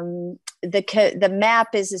is the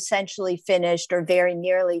map is essentially finished or very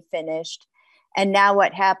nearly finished. And now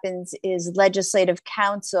what happens is Legislative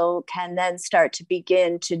Council can then start to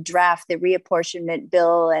begin to draft the reapportionment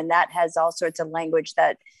bill. And that has all sorts of language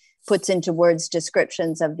that puts into words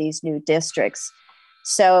descriptions of these new districts.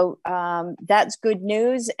 So that's good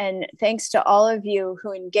news. And thanks to all of you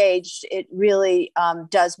who engaged, it really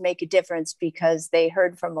does make a difference, because they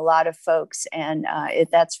heard from a lot of folks, and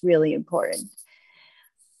that's really important.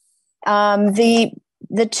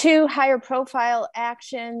 The 2 higher profile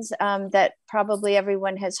actions that probably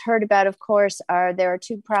everyone has heard about, of course, there are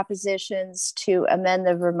 2 propositions to amend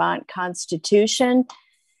the Vermont Constitution.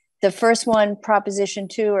 The first one, Proposition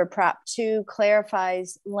 2 or Prop 2,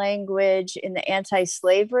 clarifies language in the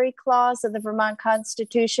anti-slavery clause of the Vermont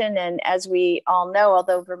Constitution. And as we all know,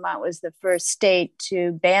 although Vermont was the first state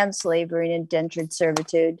to ban slavery and indentured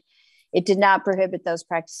servitude, it did not prohibit those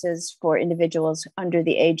practices for individuals under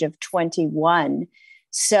the age of 21.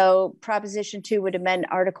 So Proposition 2 would amend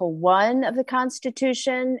Article 1 of the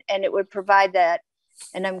Constitution, and it would provide that,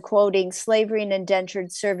 and I'm quoting, slavery and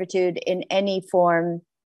indentured servitude in any form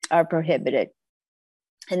are prohibited.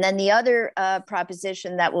 And then the other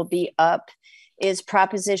proposition that will be up is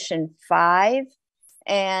Proposition 5.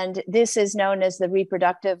 And this is known as the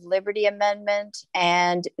Reproductive Liberty Amendment.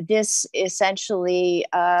 And this essentially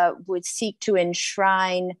would seek to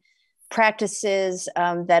enshrine practices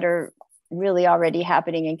that are really already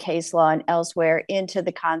happening in case law and elsewhere into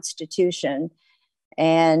the Constitution.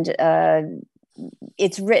 And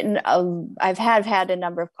it's written, I've had a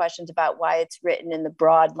number of questions about why it's written in the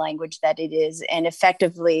broad language that it is. And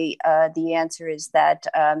effectively, the answer is that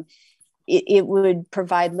it would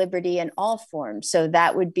provide liberty in all forms. So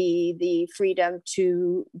that would be the freedom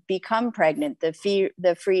to become pregnant,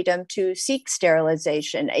 the freedom to seek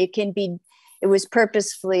sterilization. It was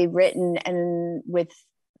purposefully written and with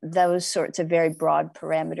those sorts of very broad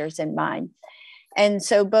parameters in mind. And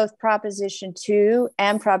so both Proposition 2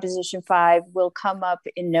 and Proposition 5 will come up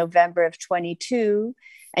in November of 22,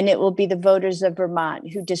 and it will be the voters of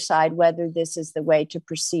Vermont who decide whether this is the way to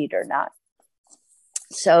proceed or not.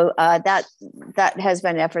 So that has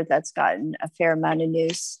been an effort that's gotten a fair amount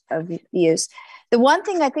of use. The one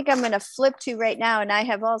thing I think I'm going to flip to right now, and I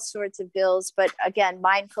have all sorts of bills, but again,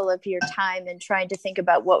 mindful of your time and trying to think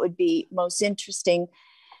about what would be most interesting.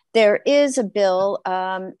 There is a bill,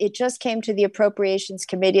 it just came to the Appropriations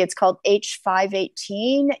Committee. It's called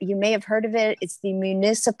H518. You may have heard of it. It's the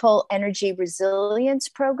Municipal Energy Resilience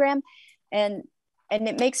Program. And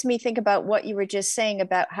it makes me think about what you were just saying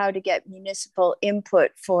about how to get municipal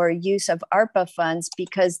input for use of ARPA funds,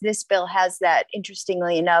 because this bill has that,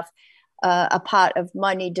 interestingly enough, a pot of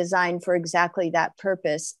money designed for exactly that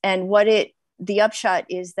purpose. And the upshot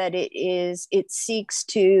is that it seeks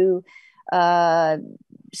to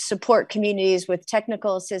support communities with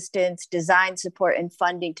technical assistance, design support, and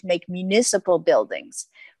funding to make municipal buildings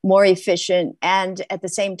more efficient, and at the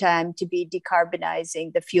same time to be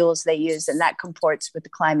decarbonizing the fuels they use. And that comports with the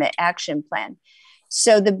climate action plan.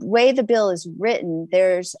 So the way the bill is written,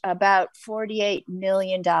 there's about $48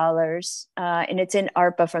 million, and it's in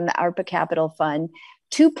ARPA from the ARPA Capital Fund.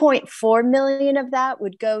 2.4 million of that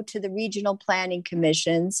would go to the regional planning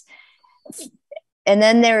commissions. And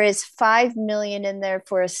then there is 5 million in there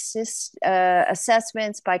for assessments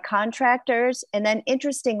by contractors. And then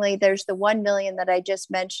interestingly, there's the 1 million that I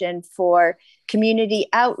just mentioned for community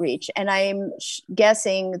outreach. And I am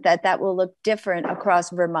guessing that that will look different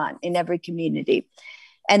across Vermont in every community.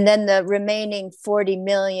 And then the remaining 40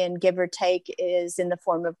 million, give or take, is in the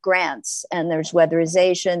form of grants. And there's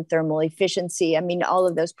weatherization, thermal efficiency. I mean, all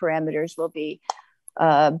of those parameters will be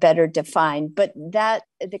better defined, but that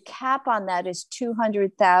the cap on that is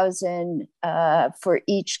 200,000 for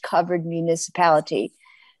each covered municipality.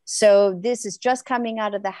 So this is just coming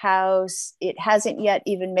out of the House. It hasn't yet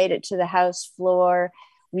even made it to the House floor.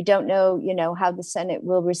 We don't know, how the Senate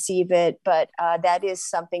will receive it, but that is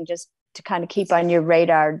something just to kind of keep on your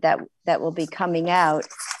radar that will be coming out.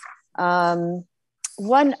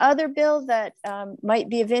 One other bill that might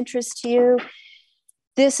be of interest to you.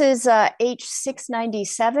 This is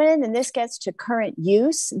H697, and this gets to current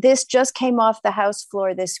use. This just came off the House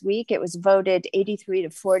floor this week. It was voted 83 to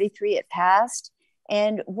 43, it passed.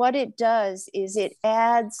 And what it does is it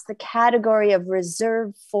adds the category of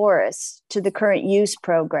reserve forests to the current use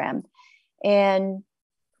program. And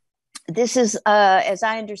this is, as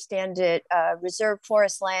I understand it, reserve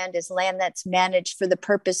forest land is land that's managed for the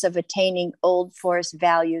purpose of attaining old forest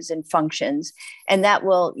values and functions. And that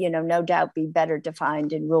will, no doubt be better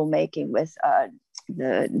defined in rulemaking with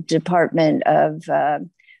the Department of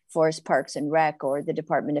Forest Parks and Rec or the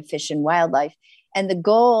Department of Fish and Wildlife. And the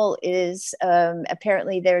goal is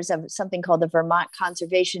apparently there's something called the Vermont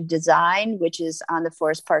Conservation Design, which is on the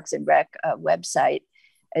Forest Parks and Rec website,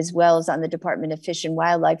 as well as on the Department of Fish and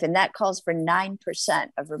Wildlife. And that calls for 9%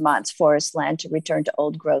 of Vermont's forest land to return to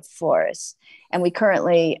old growth forests. And we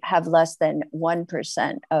currently have less than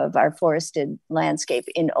 1% of our forested landscape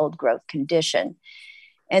in old growth condition.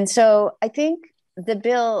 And so I think the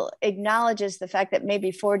bill acknowledges the fact that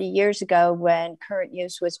maybe 40 years ago, when current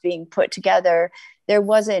use was being put together, there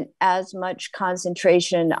wasn't as much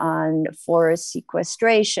concentration on forest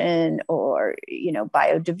sequestration or,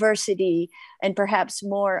 biodiversity, and perhaps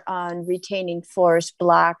more on retaining forest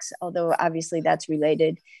blocks, although obviously that's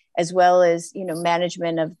related, as well as,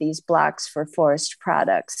 management of these blocks for forest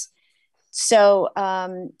products. So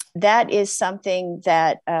that is something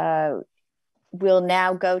that will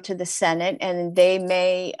now go to the Senate, and they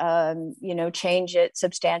may, change it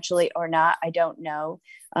substantially or not. I don't know,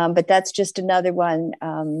 but that's just another one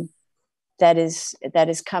that is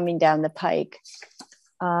coming down the pike.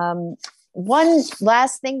 One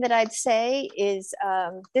last thing that I'd say is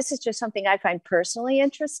this is just something I find personally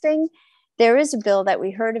interesting. There is a bill that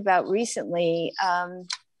we heard about recently. I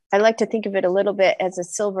like to think of it a little bit as a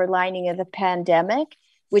silver lining of the pandemic,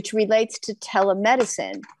 which relates to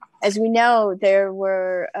telemedicine. As we know, there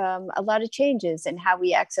were a lot of changes in how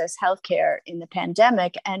we access healthcare in the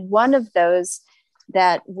pandemic. And one of those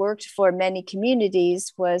that worked for many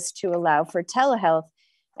communities was to allow for telehealth.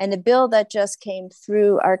 And the bill that just came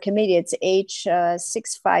through our committee, it's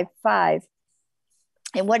H655.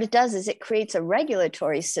 And what it does is it creates a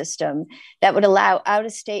regulatory system that would allow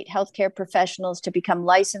out-of-state healthcare professionals to become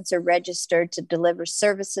licensed or registered to deliver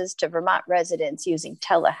services to Vermont residents using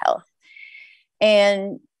telehealth.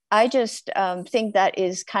 And I just think that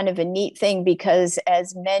is kind of a neat thing, because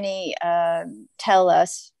as many tell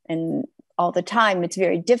us, and all the time, it's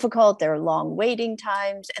very difficult. There are long waiting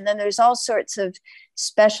times. And then there's all sorts of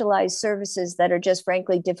specialized services that are just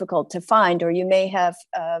frankly difficult to find. Or you may have,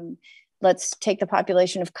 let's take the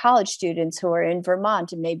population of college students who are in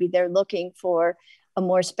Vermont, and maybe they're looking for a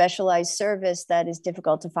more specialized service that is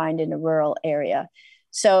difficult to find in a rural area.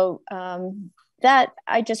 So that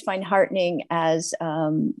I just find heartening as,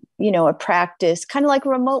 a practice, kind of like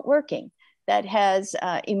remote working, that has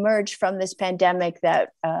emerged from this pandemic that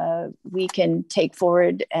we can take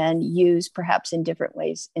forward and use perhaps in different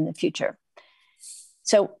ways in the future.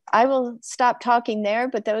 So I will stop talking there,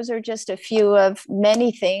 but those are just a few of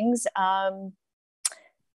many things. You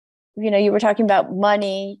were talking about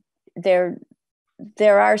money. There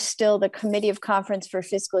are still the Committee of Conference for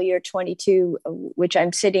fiscal year 22, which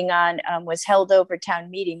I'm sitting on, was held over town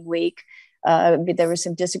meeting week. There were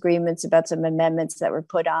some disagreements about some amendments that were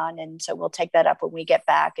put on. And so we'll take that up when we get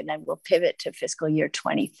back, and then we'll pivot to fiscal year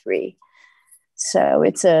 23. So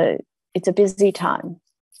it's a busy time.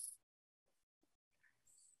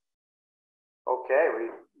 Okay,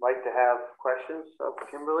 we'd like to have questions of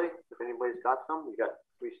Kimberly. If anybody's got some,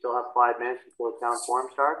 we still have 5 minutes before the town forum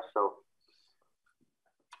starts. So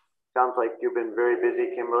sounds like you've been very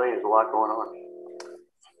busy, Kimberly. There's a lot going on.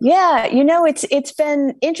 Yeah, you know, it's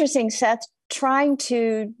been interesting, Seth, trying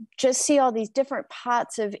to just see all these different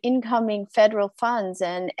pots of incoming federal funds,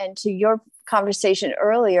 and to your conversation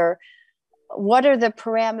earlier, what are the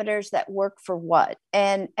parameters that work for what,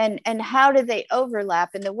 and how do they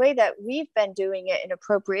overlap? And the way that we've been doing it in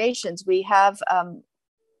appropriations, we have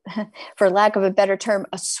for lack of a better term,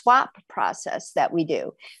 a swap process that we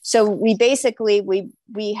do. So we basically,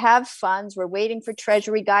 we have funds, we're waiting for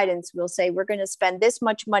Treasury guidance. We'll say, we're going to spend this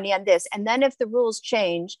much money on this. And then if the rules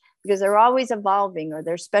change, because they're always evolving or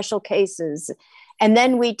there's special cases, and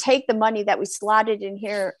then we take the money that we slotted in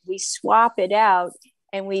here, we swap it out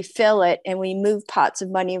and we fill it and we move pots of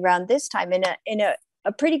money around this time. And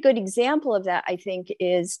a pretty good example of that, I think,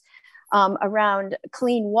 is around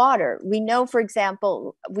clean water. We know, for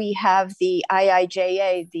example, we have the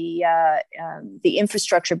IIJA, the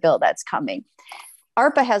infrastructure bill that's coming.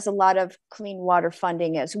 ARPA has a lot of clean water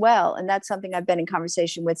funding as well. And that's something I've been in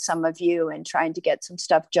conversation with some of you and trying to get some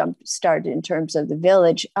stuff jump started in terms of the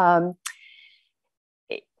village.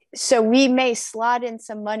 So we may slot in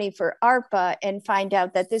some money for ARPA and find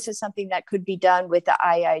out that this is something that could be done with the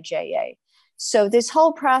IIJA. So this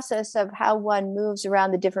whole process of how one moves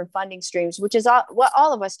around the different funding streams, which is what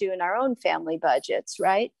all of us do in our own family budgets,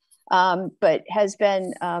 right? But has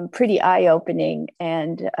been pretty eye-opening.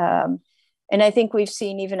 And I think we've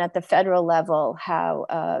seen even at the federal level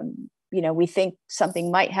how, we think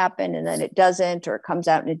something might happen and then it doesn't, or it comes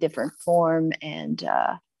out in a different form. And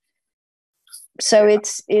so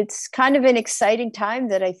it's kind of an exciting time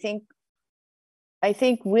that I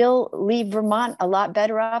think we'll leave Vermont a lot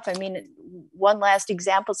better off. I mean, one last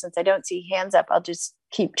example, since I don't see hands up, I'll just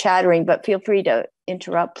keep chattering, but feel free to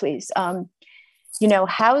interrupt, please.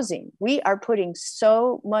 Housing, we are putting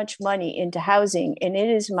so much money into housing, and it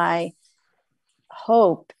is my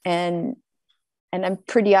hope, and I'm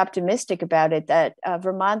pretty optimistic about it, that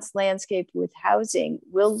Vermont's landscape with housing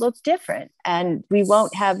will look different, and we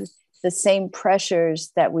won't have the same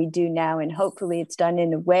pressures that we do now. And hopefully it's done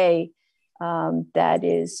in a way that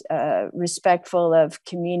is respectful of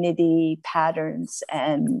community patterns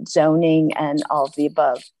and zoning and all of the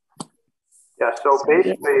above. Yeah, so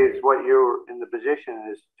basically it's what you're in the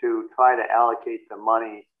position is to try to allocate the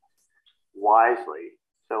money wisely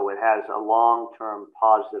so it has a long-term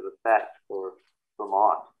positive effect for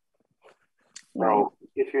Vermont. So right.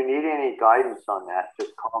 If you need any guidance on that,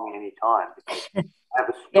 just call me anytime. I have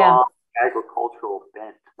a strong agricultural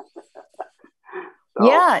bent. So,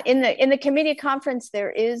 yeah, in the committee conference, there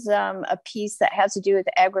is a piece that has to do with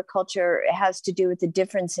agriculture. It has to do with the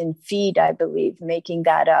difference in feed, I believe, making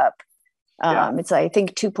that up. It's like, I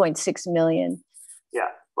think 2.6 million. Yeah,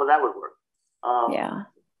 well, that would work. Yeah.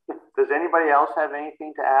 Does anybody else have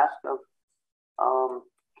anything to ask of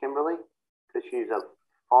Kimberly? Because she's a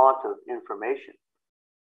font of information,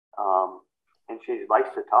 and she likes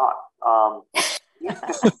to talk.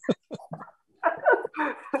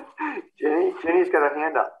 Jenny's got a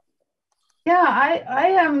hand up. Yeah, I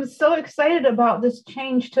am so excited about this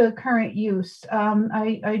change to current use.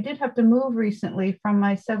 I did have to move recently from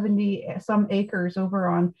my 70 some acres over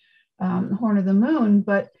on Horn of the Moon,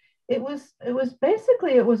 but it was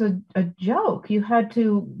basically a joke. You had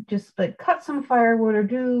to just like cut some firewood or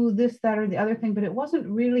do this, that, or the other thing, but it wasn't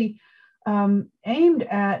really aimed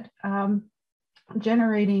at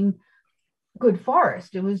generating good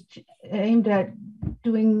forest. It was aimed at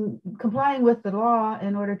complying with the law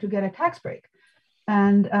in order to get a tax break.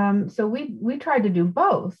 And so we tried to do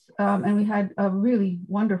both. And we had a really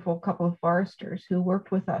wonderful couple of foresters who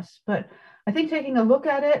worked with us. But I think taking a look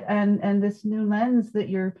at it and this new lens that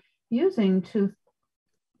you're using to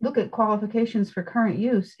look at qualifications for current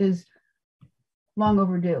use is long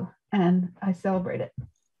overdue. And I celebrate it.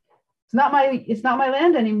 It's not my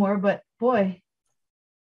land anymore, but boy,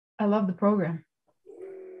 I love the program.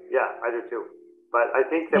 Yeah, I do too. But I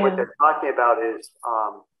think that what they're talking about is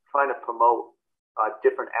trying to promote a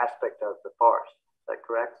different aspect of the forest. Is that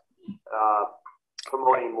correct?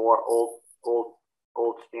 Promoting more old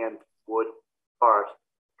stand wood forest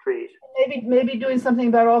trees. Maybe doing something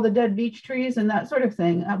about all the dead beech trees and that sort of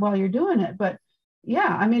thing while you're doing it. But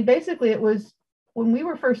yeah, I mean, basically it was, when we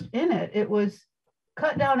were first in it, it was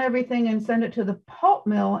cut down everything and send it to the pulp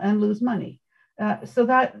mill and lose money.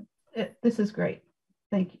 This is great.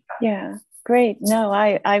 Thank you. Yeah, great. No,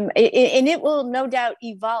 I'm, and it will no doubt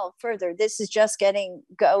evolve further. This is just getting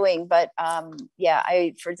going, but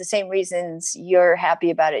for the same reasons you're happy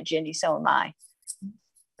about it, Ginny, so am I.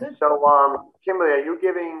 Good. So, Kimberly, are you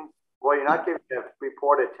giving, well, you're not giving a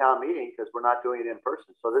report at town meeting because we're not doing it in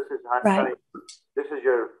person. So this is Right. this is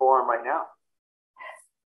your forum right now.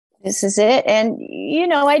 This is it. And, you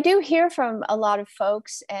know, I do hear from a lot of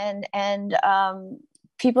folks, and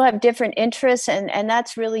people have different interests, and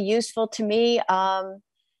that's really useful to me.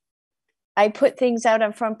 I put things out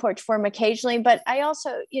on Front Porch Forum occasionally, but I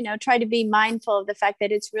also, you know, try to be mindful of the fact that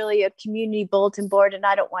it's really a community bulletin board, and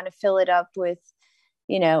I don't want to fill it up with,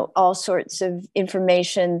 you know, all sorts of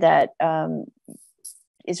information that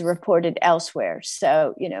is reported elsewhere.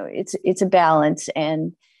 So, you know, it's a balance,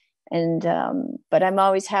 but I'm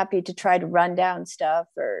always happy to try to run down stuff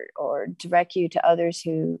or direct you to others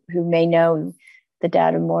who may know the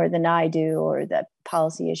data more than I do, or the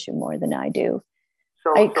policy issue more than I do.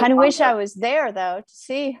 So, I kind of wish I was there, though, to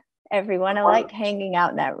see everyone. I like hanging out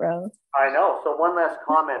in that room. I know. So one last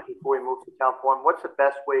comment before we move to town forum. What's the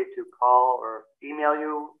best way to call or email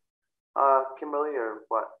you, Kimberly, or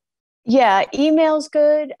what? Yeah, email's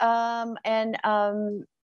good. That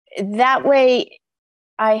way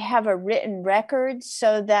I have a written record,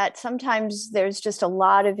 so that sometimes there's just a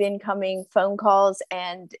lot of incoming phone calls,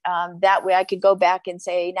 and that way I could go back and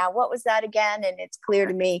say, now what was that again? And it's clear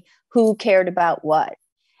to me who cared about what.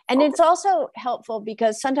 And it's also helpful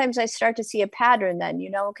because sometimes I start to see a pattern then, you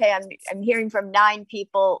know, okay, I'm hearing from 9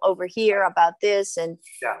 people over here about this, and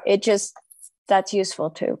that's useful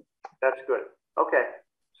too. That's good. Okay.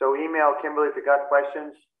 So email Kimberly if you got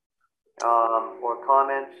questions or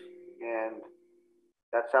comments, and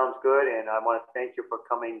that sounds good. And I want to thank you for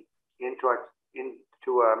coming into our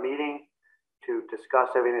meeting to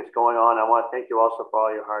discuss everything that's going on. I want to thank you also for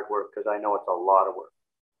all your hard work, because I know it's a lot of work.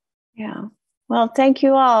 Yeah. Well, thank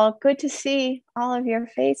you all. Good to see all of your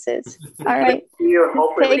faces. All right. See you, and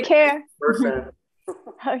hopefully take care.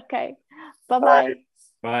 Okay. Bye-bye. Right.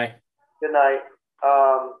 Bye. Good night.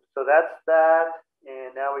 So that's that.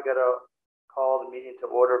 And now we got to call the meeting to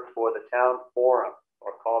order for the town forum,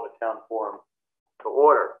 or call the town forum to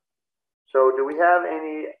order. So do we have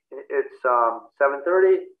any, it's 7:30. I'm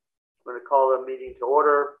going to call the meeting to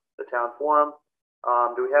order, the town forum.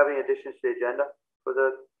 Do we have any additions to the agenda for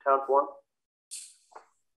the town forum?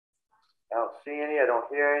 I don't see any. I don't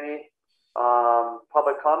hear any.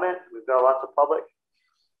 Public comment. We've got lots of public.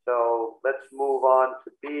 So let's move on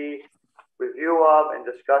to B, review of and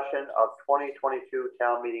discussion of 2022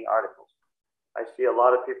 town meeting articles. I see a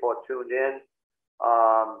lot of people are tuned in.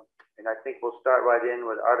 And I think we'll start right in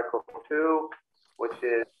with Article 2, which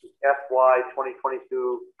is FY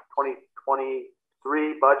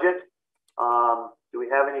 2022-2023 budget. Do we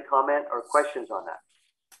have any comment or questions on that?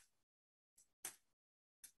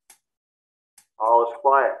 All is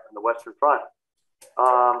quiet on the Western Front.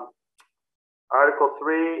 Article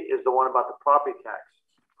 3 is the one about the property tax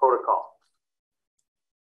protocol.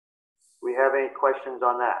 Do we have any questions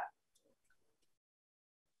on that?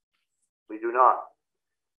 We do not.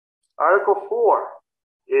 Article 4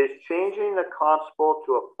 is changing the constable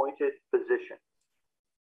to appointed position.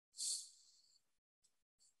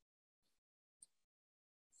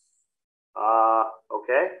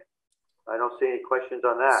 Okay. I don't see any questions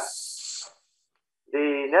on that.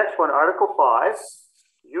 The next one, Article 5,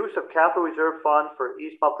 use of capital reserve fund for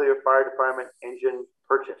East Montpelier Fire Department engine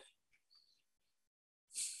purchase.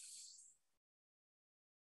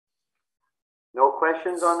 No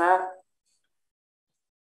questions on that?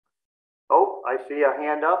 Oh, I see a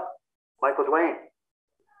hand up. Michael Dwayne.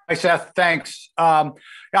 Hi, Seth. Thanks.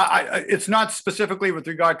 It's not specifically with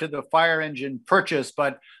regard to the fire engine purchase,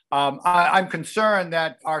 but I'm concerned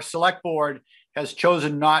that our select board has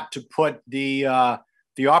chosen not to put the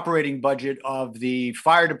operating budget of the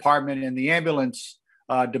fire department and the ambulance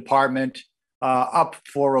department up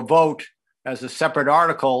for a vote as a separate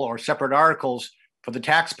article or separate articles for the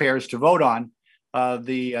taxpayers to vote on.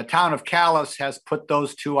 The town of Calais has put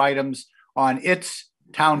those 2 items on its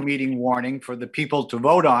town meeting warning for the people to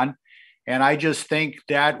vote on. And I just think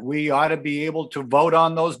that we ought to be able to vote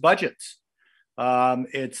on those budgets.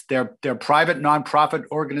 They're private nonprofit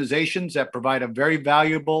organizations that provide a very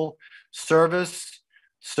valuable service,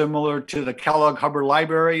 similar to the Kellogg Hubbard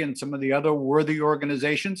Library and some of the other worthy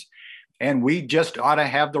organizations. And we just ought to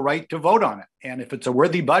have the right to vote on it. And if it's a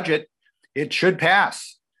worthy budget, it should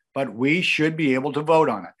pass, but we should be able to vote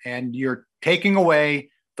on it. And you're taking away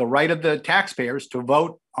the right of the taxpayers to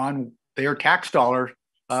vote on their tax dollar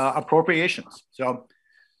appropriations. So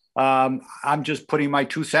I'm just putting my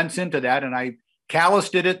 2 cents into that. And Calais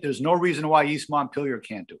did it. There's no reason why East Montpelier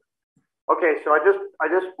can't do it. Okay, so I just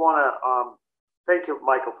want to thank you,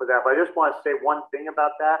 Michael, for that. But I just want to say one thing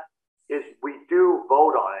about that is we do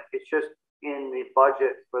vote on it. It's just in the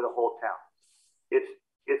budget for the whole town. It's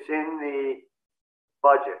it's in the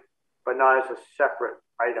budget, but not as a separate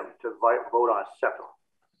item to vote on separately.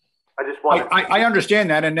 I just want I understand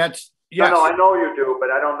that, and that's, yes. No, I know you do, but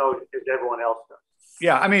I don't know if everyone else does.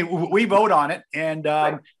 Yeah, I mean, we vote on it, and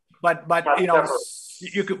but you know,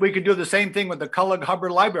 we could do the same thing with the Cullen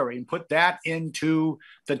Hubbard Library and put that into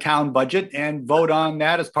the town budget and vote on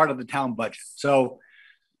that as part of the town budget. So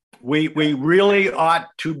we really ought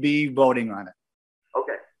to be voting on it.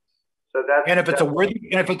 Okay. So that's, and if it's a worthy,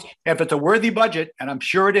 if it's a worthy budget, and I'm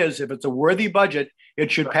sure it is, if it's a worthy budget,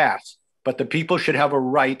 it should pass. But the people should have a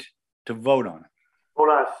right to vote on it. Vote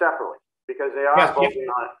on it separately because they are voting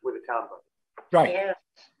on it with the town budget. Right. Yeah.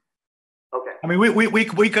 Okay. I mean,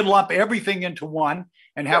 we could lump everything into one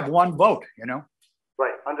and have one vote, you know?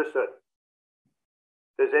 Right. Understood.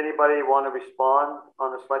 Does anybody want to respond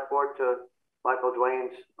on the select board to Michael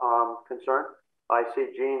Dwayne's concern? I see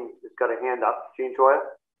Gene has got a hand up. Gene Troyer?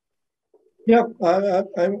 Yep.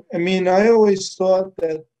 I mean, I always thought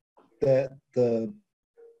that the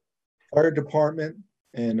fire department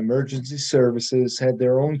and emergency services had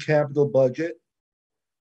their own capital budget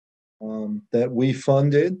that we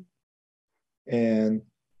funded. And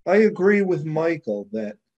I agree with Michael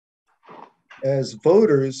that as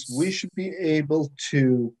voters, we should be able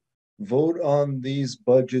to vote on these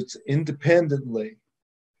budgets independently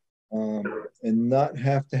and not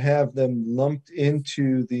have to have them lumped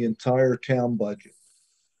into the entire town budget.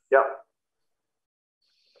 Yep.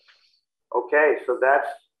 Okay, so that's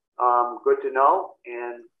good to know.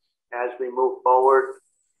 And as we move forward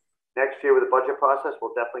next year with the budget process,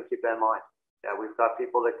 we'll definitely keep that in mind. Yeah, we've got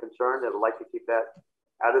people that are concerned that would like to keep that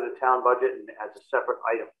out of the town budget and as a separate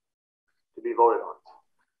item to be voted on.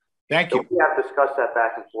 Thank you. We have discussed that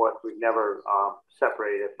back and forth. We've never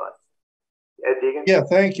separated it, but Ed Deegan? Yeah,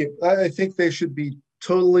 thank you. I think they should be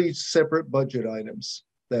totally separate budget items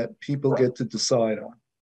that people get to decide on.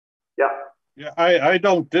 Yeah. Yeah, I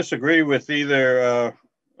don't disagree with either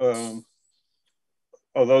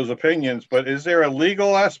of those opinions, but is there a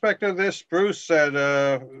legal aspect of this, Bruce, that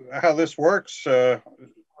how this works?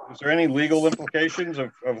 Is there any legal implications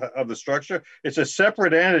of the structure? It's a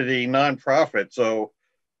separate entity, nonprofit, so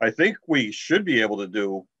I think we should be able to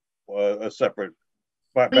do a separate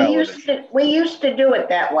ballot. We used to do it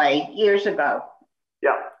that way years ago.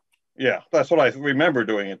 Yeah. Yeah, that's what I remember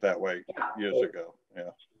doing it that way years ago. Yeah.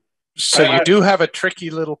 So you do have a tricky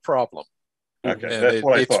little problem. Okay, and that's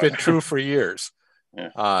what I it's thought. been true for years.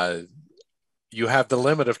 Yeah. You have the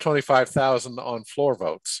limit of 25,000 on floor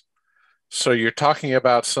votes. So you're talking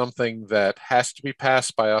about something that has to be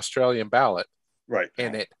passed by Australian ballot. Right.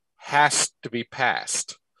 And it has to be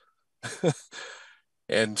passed.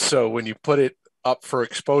 And so when you put it up for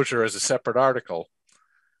exposure as a separate article,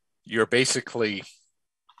 you're basically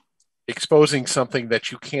exposing something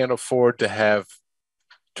that you can't afford to have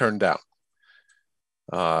turned down.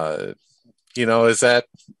 You know, is that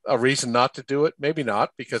a reason not to do it? Maybe not,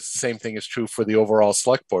 because the same thing is true for the overall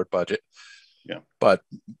select board budget. Yeah. But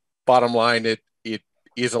bottom line, it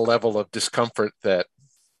is a level of discomfort that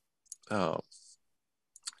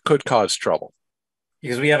could cause trouble.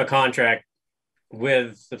 Because we have a contract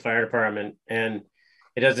with the fire department, and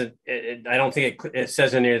it doesn't. I don't think it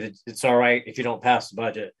says in there that it's all right if you don't pass the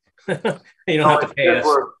budget. You don't have to pay us.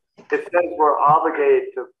 It says we're obligated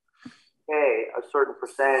to pay a certain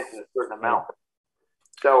percentage and a certain amount.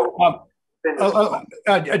 So,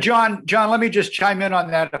 John, let me just chime in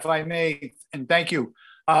on that, if I may, and thank you.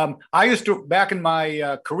 I used to, back in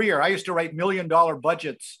my career, I used to write $1 million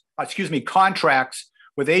budgets, contracts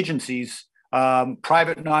with agencies,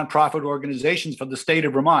 private nonprofit organizations for the state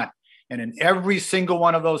of Vermont. And in every single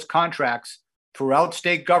one of those contracts throughout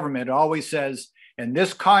state government, it always says, and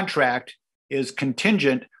this contract is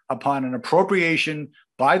contingent upon an appropriation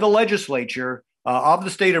by the legislature of the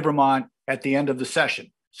state of Vermont at the end of the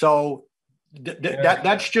session. So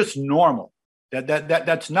that's just normal.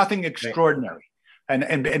 That's nothing extraordinary.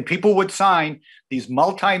 And people would sign these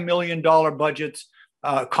multi-million-dollar budgets,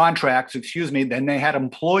 contracts, then they had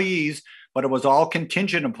employees, but it was all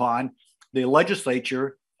contingent upon the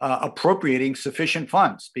legislature appropriating sufficient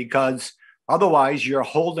funds, because otherwise you're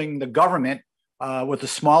holding the government with a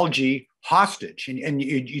small g hostage, and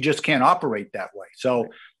you just can't operate that way. So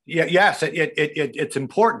yes, it's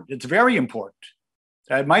important. It's very important.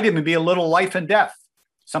 It might even be a little life and death.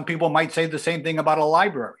 Some people might say the same thing about a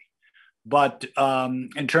library, but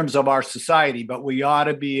in terms of our society, but we ought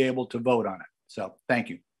to be able to vote on it. So thank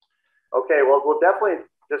you. Okay, well, we'll definitely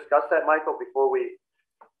discuss that, Michael, before we,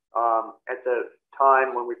 at the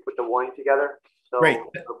time when we put the warning together. So, great.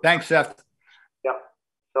 Thanks, Seth. Yeah.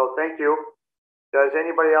 So thank you. Does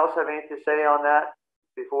anybody else have anything to say on that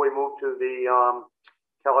before we move to the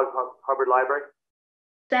Kellogg Hubbard Library.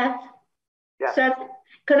 Seth? Yes. Seth,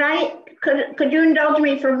 could you indulge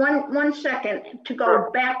me for one second to go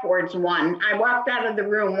Sure. backwards one? I walked out of the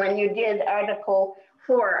room when you did Article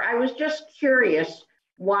 4. I was just curious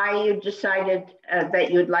why you decided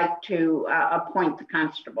that you'd like to appoint the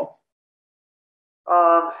constable.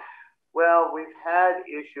 Well, we've had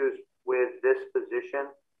issues with this position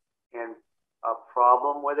and a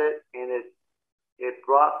problem with it, and it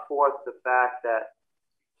brought forth the fact that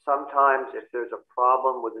sometimes if there's a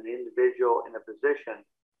problem with an individual in a position,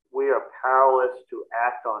 we are powerless to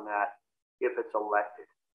act on that if it's elected.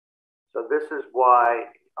 So this is why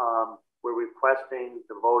we're requesting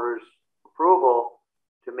the voters' approval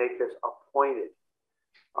to make this appointed.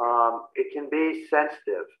 It can be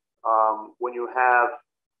sensitive when you have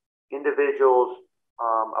individuals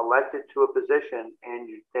elected to a position and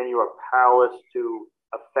then you are powerless to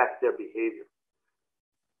affect their behavior.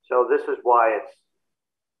 So this is why it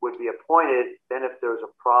would be appointed. Then if there's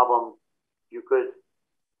a problem, you could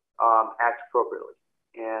act appropriately.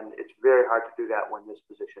 And it's very hard to do that when this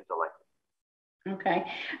position is elected. Okay.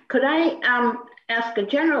 Could I ask a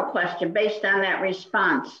general question based on that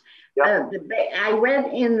response? Yep. I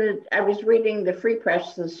was reading the Free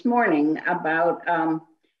Press this morning about,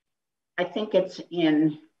 I think it's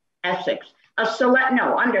in Essex,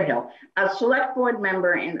 Underhill. A select board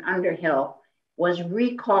member in Underhill was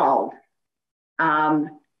recalled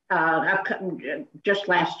just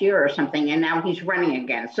last year or something, and now he's running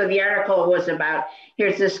again. So the article was about,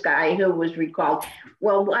 here's this guy who was recalled.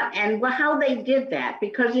 Well, how they did that,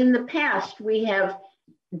 because in the past we have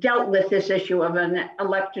dealt with this issue of an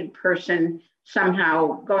elected person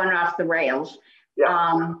somehow going off the rails.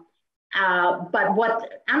 Yeah. But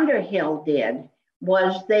what Underhill did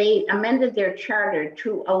was they amended their charter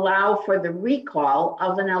to allow for the recall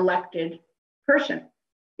of an elected person.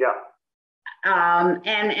 Yeah.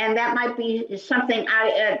 And that might be something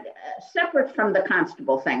separate from the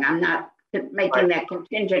constable thing. I'm not making that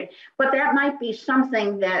contingent, but that might be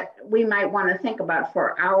something that we might want to think about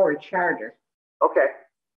for our charter. Okay.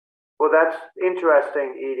 Well, that's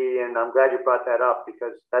interesting, Edie, and I'm glad you brought that up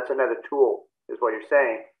because that's another tool, is what you're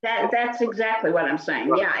saying. That's exactly what I'm saying.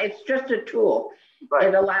 Right. Yeah, it's just a tool. Right.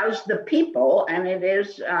 It allows the people, and it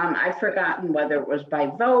is, I've forgotten whether it was by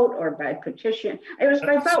vote or by petition. It was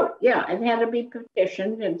by vote. Yeah, it had to be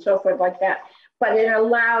petitioned and so forth like that. But it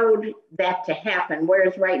allowed that to happen,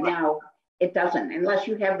 whereas right now it doesn't. Unless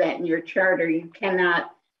you have that in your charter, you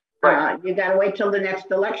cannot, you got to wait till the next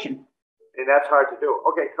election. And that's hard to do.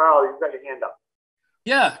 Okay, Carl, you've got your hand up.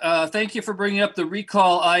 Yeah, thank you for bringing up the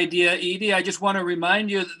recall idea, Edie. I just want to remind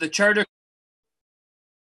you that the charter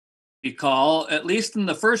recall, at least in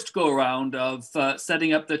the first go round of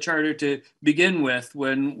setting up the charter to begin with,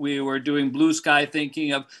 when we were doing blue sky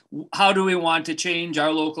thinking of how do we want to change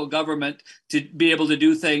our local government to be able to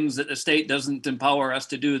do things that the state doesn't empower us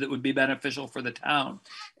to do that would be beneficial for the town.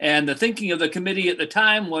 And the thinking of the committee at the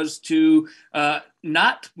time was to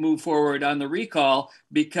not move forward on the recall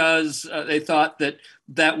because they thought that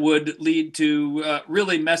that would lead to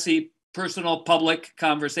really messy personal public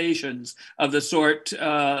conversations of the sort,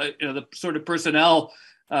 the sort of personnel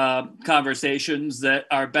conversations that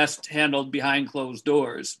are best handled behind closed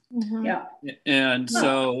doors. Mm-hmm. Yeah. And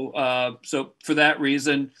so for that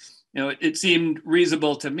reason, it seemed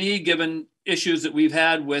reasonable to me, given issues that we've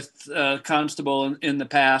had with constable in the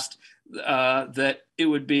past, that it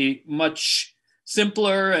would be much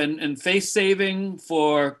simpler and face-saving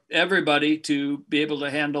for everybody to be able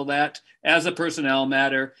to handle that as a personnel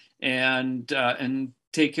matter and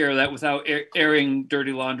take care of that without airing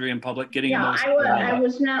dirty laundry in public, getting emotional. I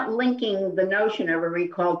was not linking the notion of a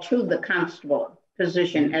recall to the constable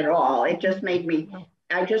position at all. It just made me,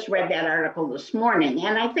 I just read that article this morning,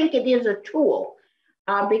 and I think it is a tool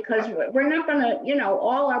because we're not going to,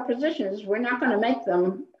 all our positions, we're not going to make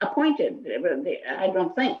them appointed. I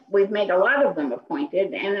don't think. We've made a lot of them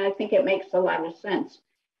appointed, and I think it makes a lot of sense.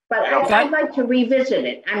 But I'd like to revisit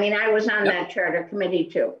it. I mean, I was on that charter committee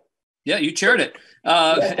too. Yeah, you chaired it.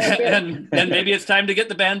 And maybe it's time to get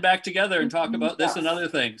the band back together and talk about this and other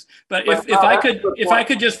things. But if I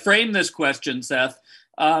could just frame this question, Seth,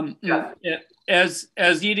 as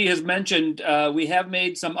Edie has mentioned, we have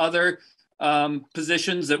made some other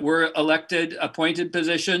positions that were elected, appointed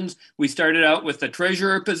positions. We started out with the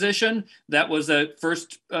treasurer position. That was the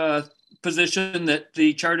first position that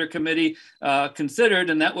the charter committee considered,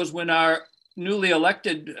 and that was when our newly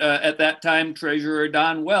elected at that time treasurer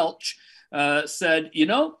Don Welch said,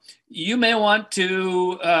 you may want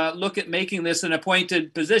to look at making this an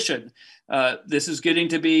appointed position. This is getting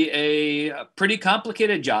to be a pretty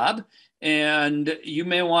complicated job, And you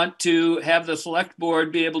may want to have the select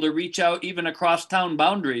board be able to reach out even across town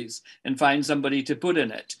boundaries and find somebody to put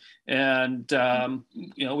in it. And,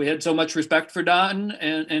 you know, we had so much respect for Don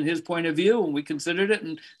and his point of view, and we considered it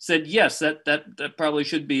and said, yes, that probably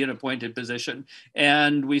should be an appointed position.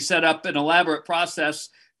 And we set up an elaborate process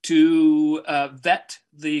to vet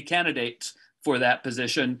the candidates for that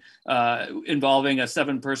position, involving a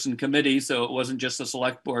 7-person committee. So it wasn't just the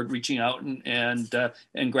select board reaching out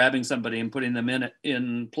and grabbing somebody and putting them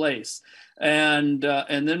in place. And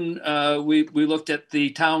then we looked at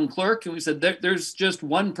the town clerk and we said there's just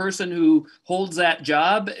one person who holds that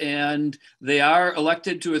job, and they are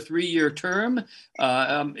elected to a 3-year term.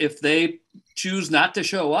 If they choose not to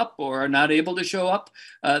show up or are not able to show up,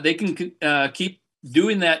 they can keep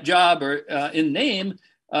doing that job or in name.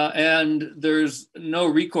 And there's no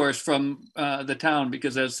recourse from the town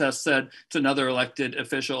because, as Seth said, it's another elected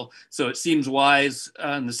official. So it seems wise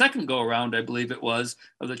on the second go around, I believe it was,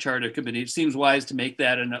 of the charter committee, it seems wise to make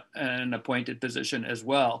that an appointed position as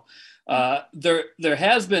well. There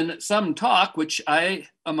has been some talk, which I,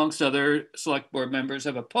 amongst other select board members,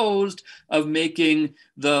 have opposed, of making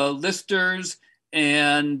the listers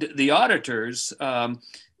and the auditors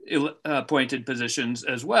appointed positions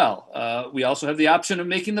as well. We also have the option of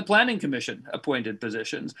making the planning commission appointed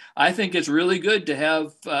positions. I think it's really good to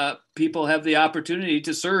have people have the opportunity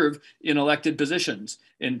to serve in elected positions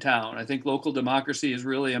in town. I think local democracy is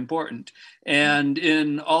really important. And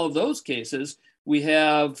in all of those cases, we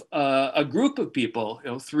have a group of people,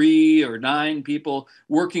 3 or 9 people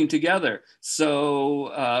working together.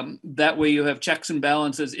 So that way you have checks and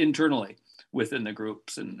balances internally within the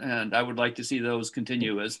groups, and I would like to see those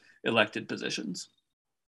continue as elected positions.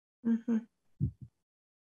 Okay,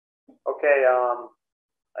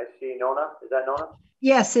 I see Nona. Is that Nona?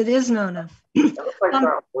 Yes, it is Nona. It looks like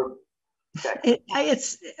okay.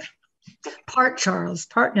 It's part Charles,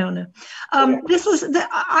 part Nona. This is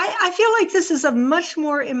I feel like this is a much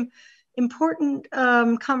more important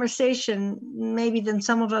conversation maybe than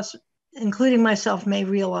some of us, including myself, may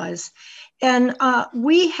realize. And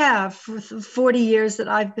we have, for 40 years that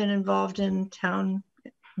I've been involved in town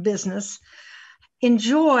business,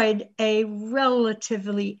 enjoyed a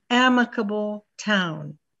relatively amicable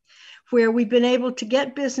town where we've been able to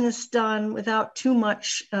get business done without too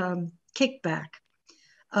much kickback,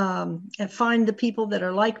 and find the people that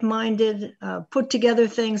are like-minded, put together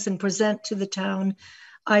things and present to the town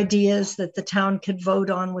ideas that the town could vote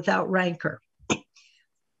on without rancor.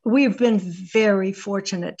 We've been very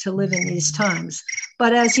fortunate to live in these times.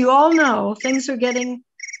 But as you all know, things are getting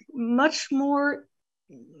much more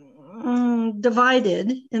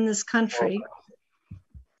divided in this country.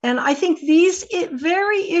 And I think these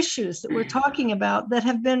very issues that we're talking about that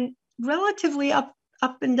have been relatively up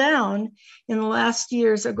and down in the last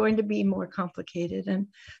years are going to be more complicated. And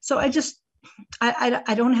so I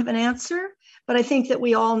don't have an answer, but I think that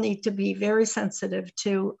we all need to be very sensitive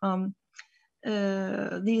to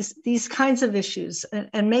these kinds of issues,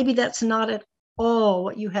 and maybe that's not at all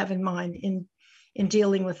what you have in mind in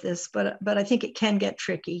dealing with this, but I think it can get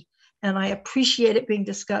tricky, and I appreciate it being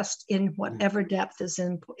discussed in whatever depth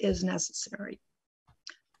is necessary.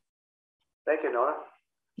 Thank you, Nona.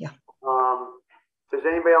 Yeah. Does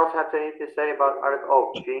anybody else have anything to say about Article?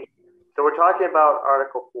 Oh, Gene. So we're talking about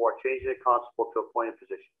Article 4, changing the constable to appointed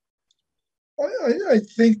position. I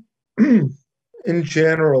think in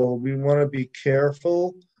general, we want to be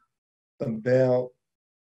careful about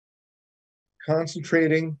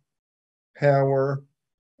concentrating power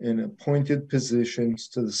in appointed positions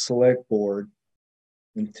to the select board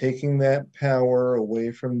and taking that power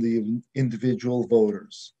away from the individual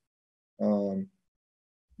voters.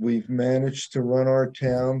 We've managed to run our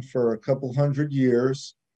town for a couple hundred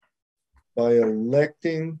years by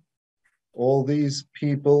electing all these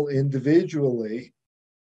people individually.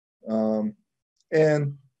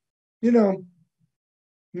 And, you know,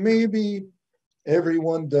 maybe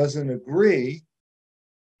everyone doesn't agree,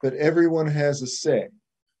 but everyone has a say.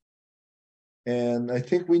 And I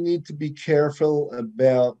think we need to be careful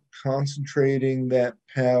about concentrating that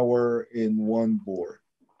power in one board.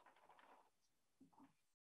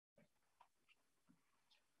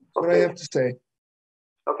 That's what I have to say.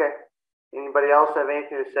 Okay. Anybody else have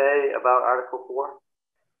anything to say about Article 4?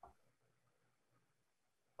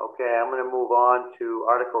 Okay, I'm going to move on to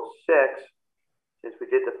Article 6. Since we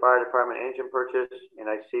did the fire department engine purchase, and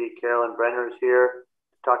I see Carolyn Brenner is here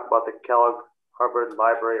to talk about the Kellogg Hubbard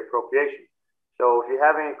Library appropriation. So if you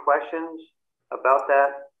have any questions about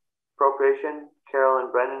that appropriation,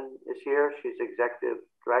 Carolyn Brennan is here. She's Executive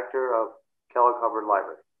Director of Kellogg Hubbard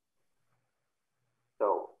Library.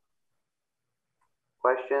 So,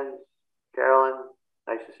 questions? Carolyn,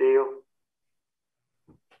 nice to see you.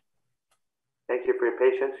 Thank you for your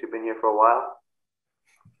patience. You've been here for a while.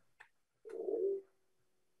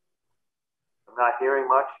 I'm not hearing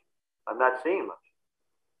much. I'm not seeing much.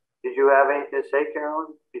 Did you have anything to say,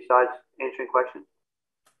 Carolyn, besides answering questions?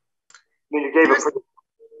 I mean, you gave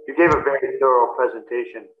a very thorough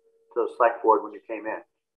presentation to the select board when you came in.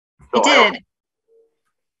 So I did.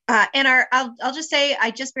 And I'll just say, I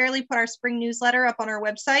just barely put our spring newsletter up on our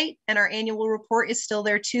website, and our annual report is still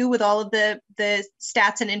there too, with all of the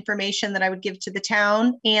stats and information that I would give to the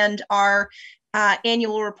town. And our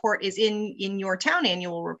annual report is in your town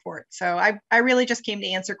annual report. So I really just came to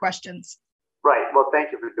answer questions. Right. Well,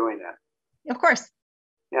 thank you for doing that. Of course.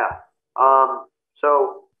 Yeah.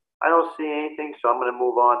 So I don't see anything, so I'm going to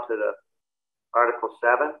move on to the Article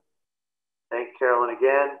 7. Thank Carolyn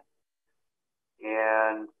again.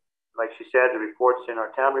 And like she said, the report's in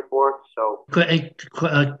our town report. So,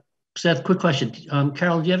 Seth, quick question.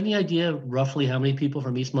 Carol, do you have any idea roughly how many people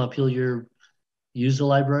from East Montpelier use the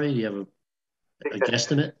library? Do you have a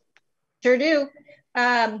guesstimate? Sure do.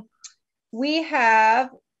 We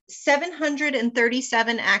have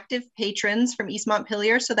 737 active patrons from East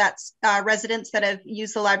Montpelier. So that's residents that have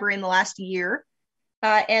used the library in the last year.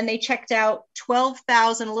 And they checked out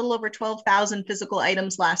 12,000, a little over 12,000 physical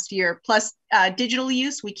items last year, plus digital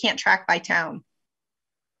use we can't track by town.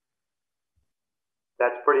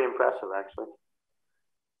 That's pretty impressive, actually.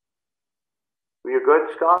 Were you good,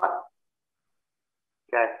 Scott?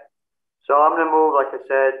 Okay. So I'm going to move, like I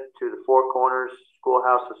said, to the Four Corners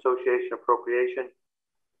Schoolhouse Association appropriation.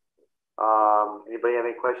 Anybody have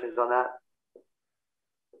any questions on that?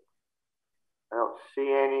 I don't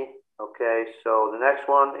see any. Okay, so the next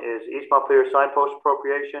one is East Montpelier signpost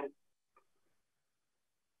appropriation.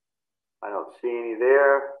 I don't see any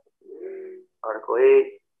there. Article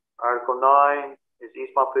 8. Article 9 is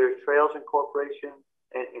East Montpelier Trails Incorporated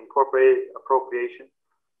appropriation.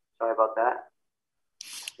 Sorry about that.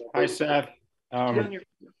 Hi, Seth.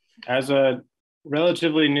 As a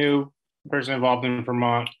relatively new person involved in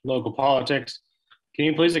Vermont local politics, can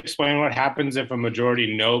you please explain what happens if a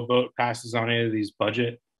majority no vote passes on any of these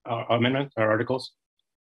budget amendments or articles?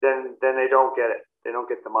 Then they don't get it. They don't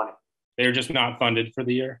get the money. They're just not funded for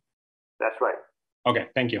the year? That's right. Okay,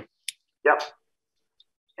 thank you. Yep.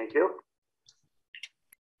 Thank you.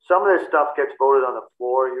 Some of this stuff gets voted on the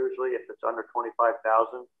floor usually if it's under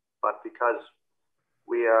 25,000, but because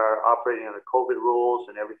we are operating under COVID rules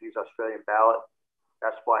and everything's Australian ballot,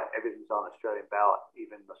 that's why everything's on Australian ballot,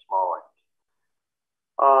 even the small items.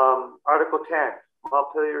 Article 10,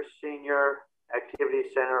 Montpelier Senior Activity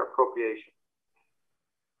Center appropriation.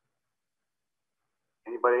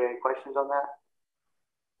 Anybody any questions on that?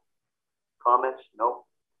 Comments? No.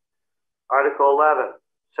 Article 11,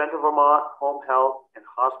 Central Vermont Home Health and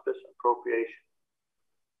Hospice appropriation.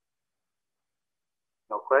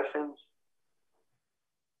 No questions.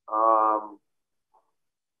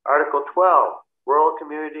 Article 12, Rural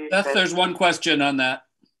Communities. Beth, there's one question on that.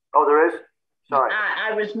 Oh, there is? Sorry.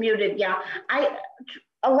 I was muted, yeah.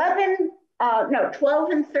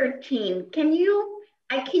 12 and 13,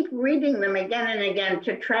 I keep reading them again and again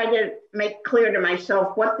to try to make clear to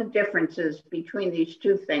myself what the difference is between these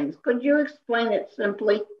two things. Could you explain it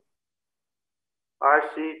simply?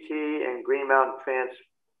 RCT and Green Mountain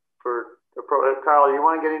Transfer. Carl, you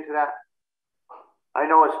want to get into that? I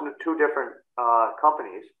know it's two different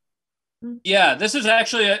companies. Yeah, this is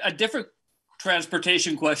actually a different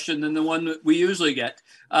transportation question than the one that we usually get.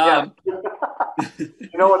 Yeah.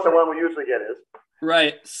 You know what the one we usually get is.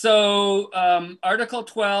 Right. So Article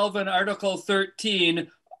 12 and Article 13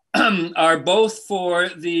 are both for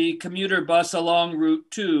the commuter bus along Route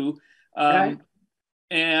 2.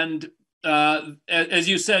 And as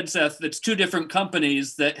you said, Seth, it's two different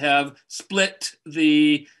companies that have split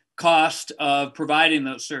the cost of providing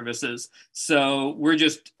those services. So we're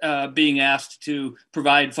just being asked to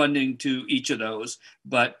provide funding to each of those.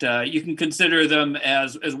 But you can consider them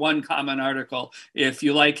as one common article. If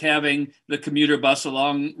you like having the commuter bus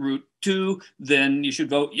along Route 2, then you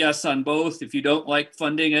should vote yes on both. If you don't like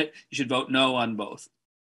funding it, you should vote no on both.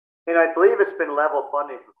 And I believe it's been level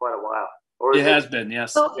funding for quite a while. Or it has been,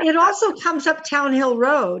 yes. So it also comes up Town Hill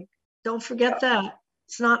Road. Don't forget that.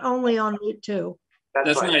 It's not only on Route 2.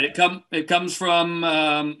 That's right. It comes from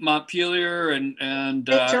Montpelier and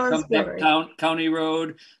comes up County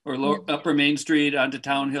Road or Upper Main Street onto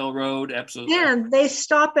Town Hill Road. Absolutely. And they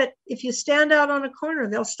stop at, if you stand out on a corner,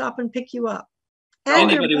 they'll stop and pick you up. And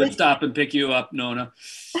anybody would stop and pick you up, Nona.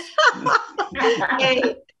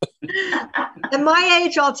 Hey. At my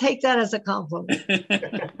age, I'll take that as a compliment.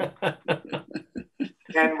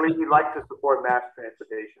 And we like to support mass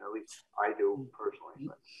transportation, at least I do personally.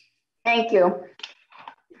 But. Thank you.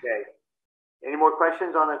 Okay. Any more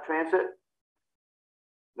questions on the transit?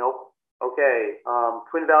 Nope. Okay.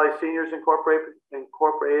 Twin Valley Seniors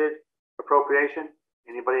Incorporated appropriation.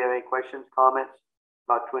 Anybody have any questions, comments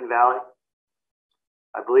about Twin Valley?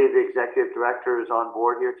 I believe the executive director is on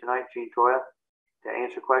board here tonight, Jean Troya, to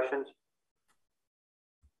answer questions.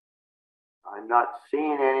 I'm not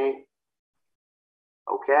seeing any.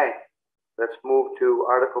 Okay. Let's move to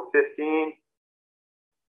Article 15.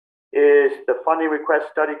 Is the funding request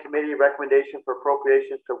study committee recommendation for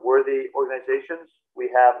appropriations to worthy organizations. We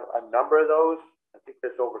have a number of those. I think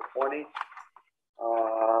there's over 20.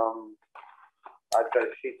 I've got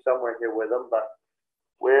a sheet somewhere here with them, but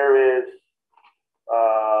where is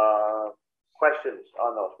questions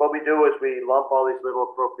on those? What we do is we lump all these little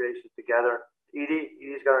appropriations together.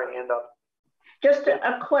 Edie's got her hand up. Just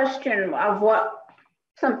a question of what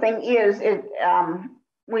something is.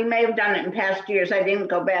 We may have done it in past years. I didn't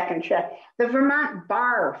go back and check. The Vermont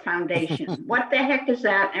Bar Foundation. What the heck is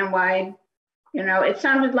that and why? You know, it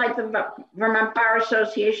sounded like the Vermont Bar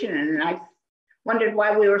Association, and I wondered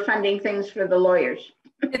why we were funding things for the lawyers.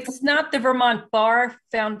 It's not the Vermont Bar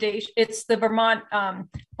Foundation. It's the Vermont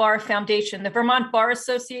Bar Foundation. The Vermont Bar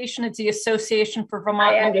Association is the Association for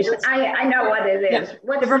Vermont. I know what it is. Yeah.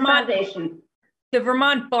 What's the foundation? The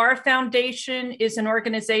Vermont Bar Foundation is an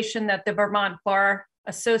organization that the Vermont Bar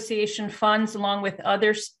Association funds along with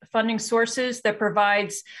other funding sources that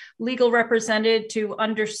provides legal representative to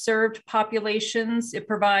underserved populations. It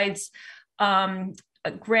provides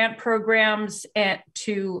grant programs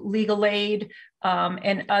to legal aid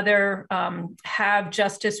and other Have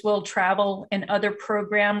Justice Will Travel and other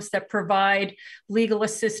programs that provide legal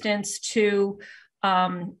assistance to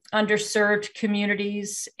underserved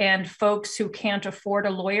communities and folks who can't afford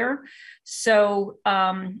a lawyer. So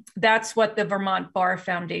that's what the Vermont Bar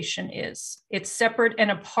Foundation is. It's separate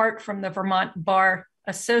and apart from the Vermont Bar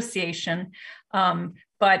Association,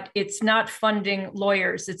 but it's not funding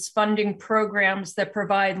lawyers. It's funding programs that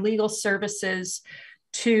provide legal services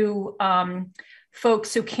to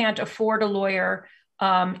folks who can't afford a lawyer,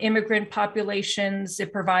 immigrant populations.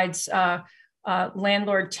 It provides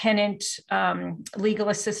landlord-tenant legal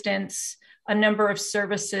assistance, a number of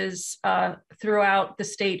services throughout the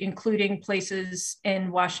state, including places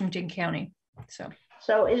in Washington County.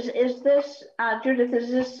 So is this, Judith,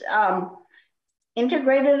 is this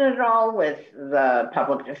integrated at all with the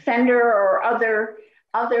public defender or other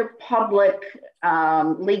public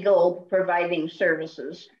legal providing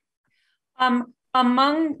services?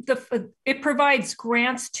 It provides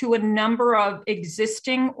grants to a number of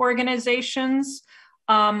existing organizations.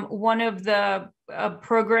 One of the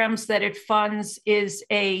programs that it funds is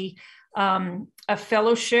a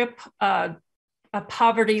fellowship, a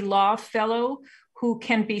poverty law fellow who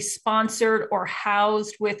can be sponsored or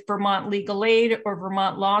housed with Vermont Legal Aid or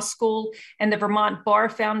Vermont Law School. And the Vermont Bar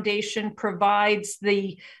Foundation provides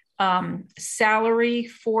the salary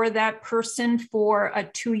for that person for a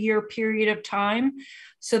 2-year period of time.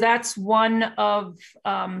 So that's one of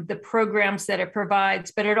the programs that it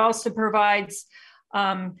provides, but it also provides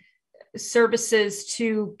services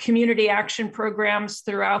to community action programs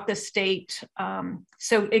throughout the state.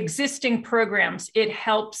 So existing programs, it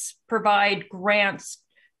helps provide grants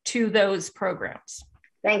to those programs.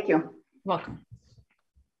 Thank you. Welcome.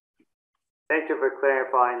 Thank you for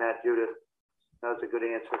clarifying that, Judith. That was a good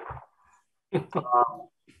answer.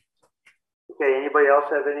 Okay, anybody else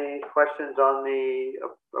have any questions on the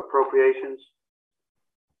appropriations?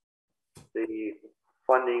 The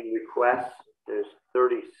funding requests, there's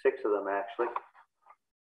 36 of them actually.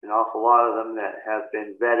 An awful lot of them that have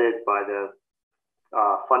been vetted by the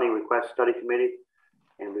funding request study committee.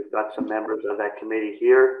 And we've got some members of that committee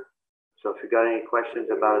here. So if you've got any questions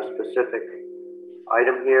about a specific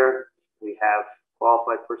item here, we have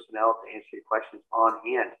qualified personnel to answer your questions on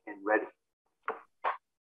hand and ready.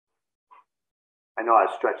 I know I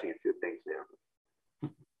was stretching a few things there.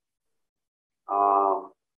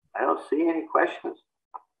 I don't see any questions.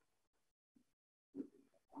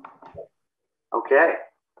 Okay.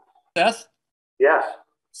 Seth? Yes.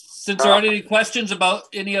 Since there aren't any questions about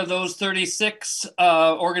any of those 36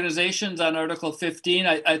 organizations on Article 15,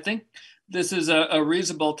 I think this is a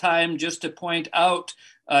reasonable time just to point out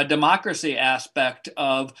a democracy aspect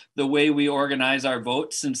of the way we organize our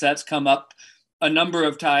votes, since that's come up a number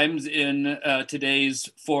of times in today's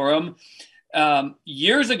forum.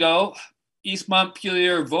 Years ago, East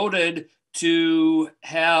Montpelier voted to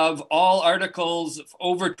have all articles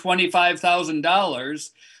over $25,000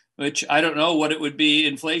 which I don't know what it would be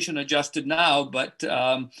inflation adjusted now, but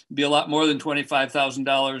be a lot more than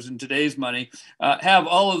 $25,000 in today's money. Have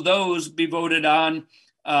all of those be voted on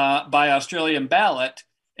by Australian ballot,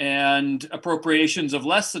 and appropriations of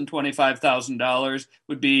less than $25,000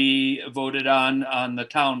 would be voted on the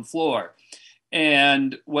town floor.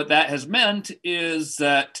 And what that has meant is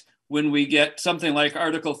that when we get something like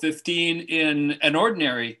Article 15 in an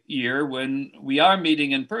ordinary year, when we are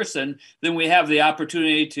meeting in person, then we have the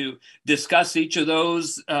opportunity to discuss each of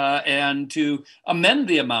those and to amend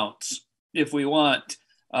the amounts if we want.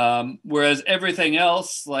 Whereas everything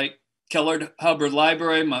else, like Kellogg Hubbard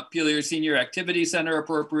Library, Montpelier Senior Activity Center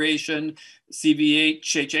appropriation,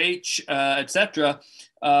 CVHHH, etc.,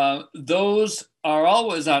 those are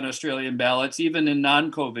always on Australian ballots, even in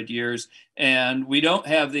non-COVID years. And we don't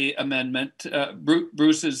have the amendment.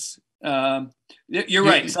 Bruce's, you're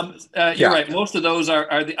right. You're right. Most of those are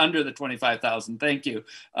under the 25,000. Thank you.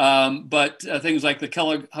 But things like the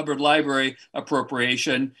Kellogg Hubbard Library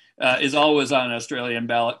appropriation is always on Australian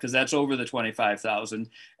ballot because that's over the 25,000.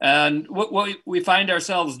 And what we find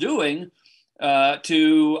ourselves doing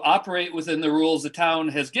to operate within the rules the town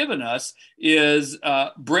has given us is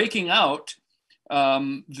breaking out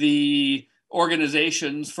the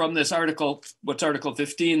organizations from this article, what's Article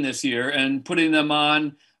 15 this year, and putting them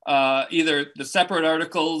on either the separate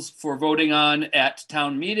articles for voting on at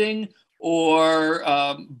town meeting or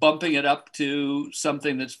bumping it up to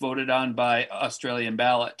something that's voted on by Australian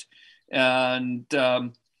ballot. And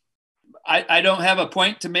I don't have a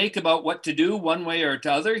point to make about what to do one way or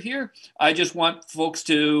the other here. I just want folks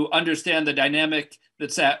to understand the dynamic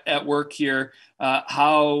that's at work here,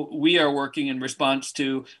 how we are working in response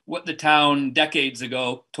to what the town decades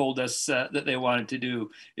ago told us that they wanted to do.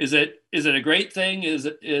 Is it a great thing? Is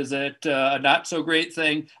it a not so great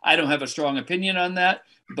thing? I don't have a strong opinion on that,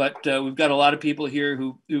 but we've got a lot of people here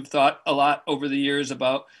who've thought a lot over the years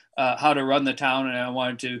about how to run the town, and I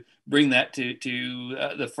wanted to bring that to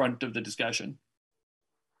the front of the discussion.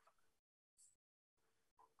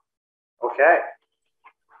 Okay.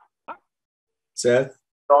 Seth?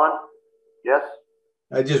 Don? Yes?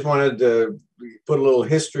 I just wanted to put a little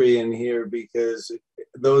history in here because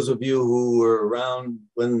those of you who were around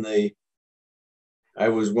when I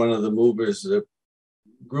was one of the movers that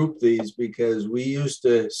grouped these, because we used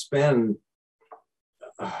to spend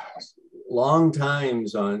long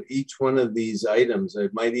times on each one of these items.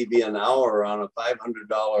 It might even be an hour on a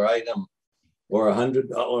 $500 item or a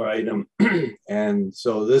 $100 item. And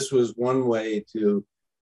so this was one way to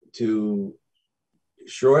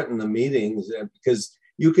shorten the meetings, because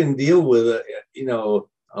you can deal with a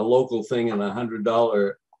local thing and a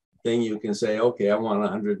 $100 thing. You can say, okay, I want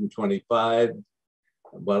 125,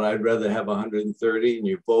 but I'd rather have 130, and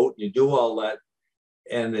you vote, you do all that,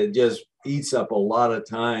 and it just eats up a lot of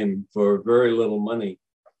time for very little money.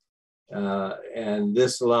 And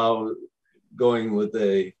this allows going with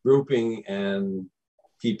a grouping and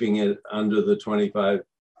keeping it under the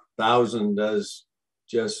 25,000 does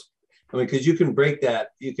just, because you can break that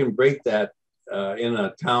in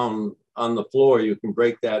a town on the floor. You can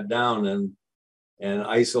break that down and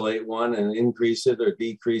isolate one and increase it or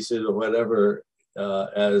decrease it or whatever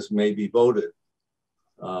as may be voted.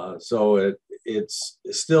 So it's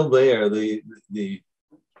still there. The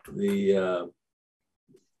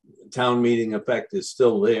town meeting effect is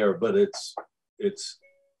still there, but it's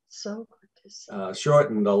so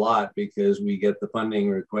shortened a lot because we get the funding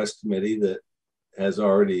request committee that has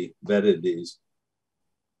already vetted these.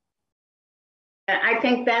 I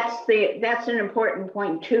think that's an important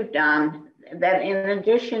point too, Don, that in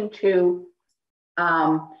addition to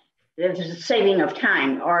the saving of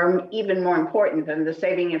time, or even more important than the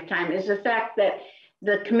saving of time, is the fact that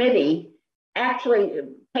the committee actually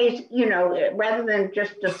pays, rather than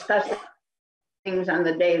just discussing things on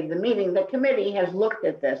the day of the meeting, the committee has looked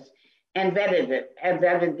at this and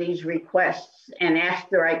vetted these requests and asked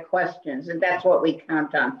the right questions. And that's what we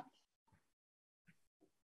count on.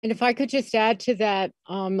 And if I could just add to that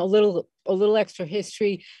a little extra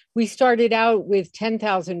history, we started out with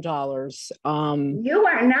 $10,000. You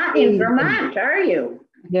are not in Vermont, are you?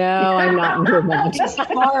 No, I'm not in Vermont. Just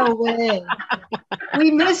far away.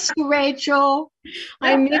 We miss you, Rachel.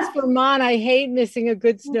 I miss Vermont. I hate missing a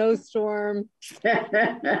good snowstorm. But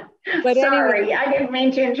sorry, anyway, I didn't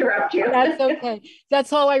mean to interrupt you. That's okay.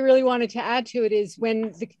 That's all I really wanted to add to it is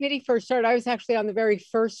when the committee first started, I was actually on the very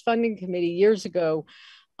first funding committee years ago.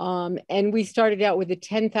 And we started out with a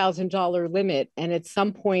 $10,000 limit. And at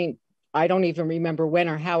some point, I don't even remember when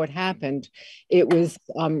or how it happened, it was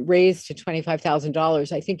raised to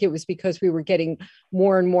 $25,000. I think it was because we were getting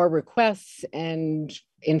more and more requests and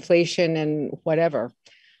inflation and whatever.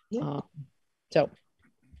 So.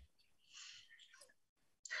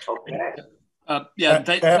 Okay. Yeah,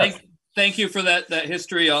 thank you for that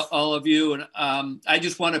history, all of you. And I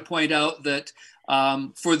just want to point out that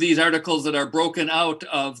for these articles that are broken out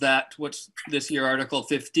of that, what's this year, Article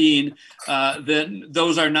 15, then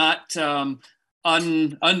those are not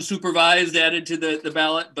unsupervised added to the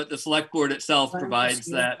ballot, but the select board itself provides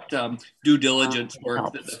that due diligence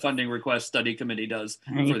work that the funding request study committee does.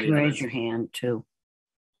 And you can raise your hand too.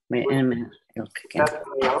 In a minute, it'll kick in.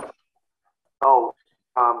 Oh,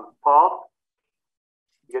 Paul,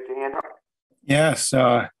 you get your hand up? Yes.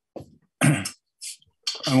 I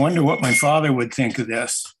wonder what my father would think of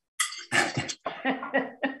this.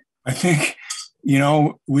 I think, you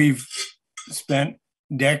know, we've spent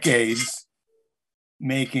decades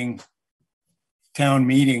making town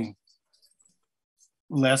meeting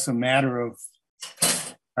less a matter of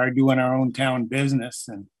our doing our own town business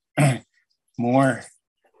and more,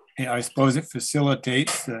 I suppose it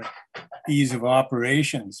facilitates the ease of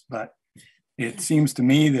operations, but it seems to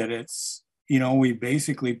me that it's, you know, we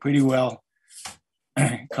basically pretty well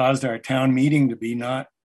caused our town meeting to be not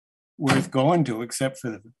worth going to except for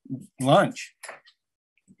the lunch.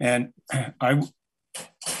 And I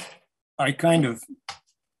kind of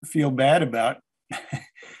feel bad about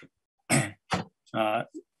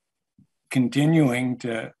continuing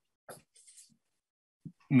to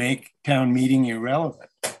make town meeting irrelevant,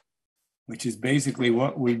 which is basically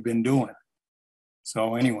what we've been doing.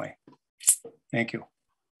 So anyway, thank you.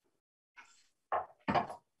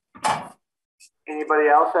 Anybody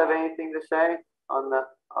else have anything to say on the,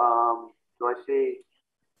 do I see?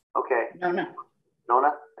 Okay.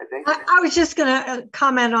 Nona, I think. I was just going to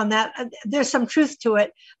comment on that. There's some truth to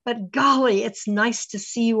it, but golly, it's nice to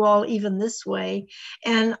see you all even this way.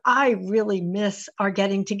 And I really miss our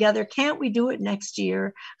getting together. Can't we do it next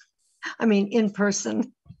year? I mean, in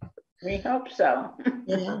person. We hope so.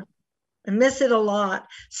 Yeah, I miss it a lot.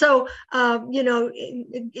 So, you know,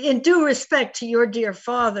 in due respect to your dear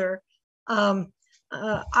father,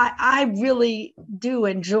 I really do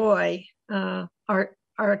enjoy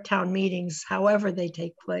our town meetings, however they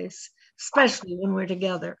take place, especially when we're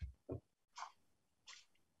together.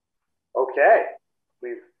 Okay,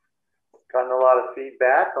 we've gotten a lot of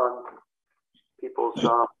feedback on people's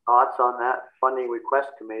thoughts on that funding request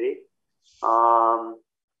committee. So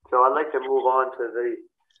I'd like to move on to the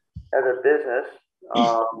other business.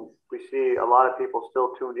 We see a lot of people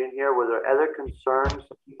still tuned in here. Were there other concerns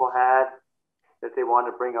that people had that they want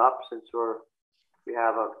to bring up, since we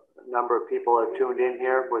have a number of people that are tuned in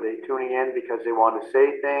here? Were they tuning in because they want to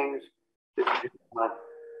say things?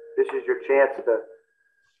 This is your chance to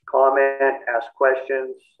comment, ask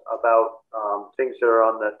questions about things that are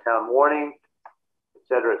on the town warning, et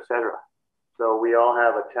cetera, et cetera. So we all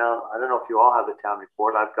have a town, I don't know if you all have the town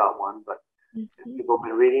report, I've got one, but if people have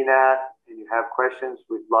been reading that and you have questions,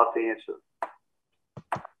 we'd love to answer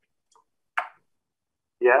them.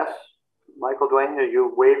 Yes, Michael Dwayne, are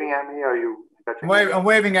you waving at me? Or are you? I'm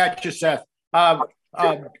waving at you, Seth.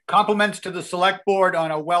 Compliments to the select board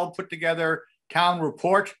on a well put together town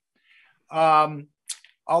report.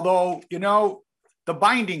 Although, you know, the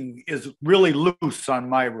binding is really loose on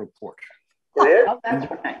my report. It is? Oh,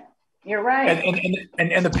 that's right. You're right.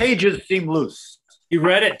 And the pages seem loose. You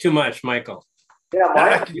read it too much, Michael.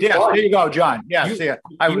 Yeah, yes, there you go, John. Yes,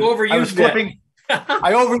 I was flipping.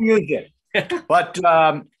 I overused it, but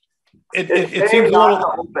it seems a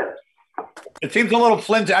little. It seems a little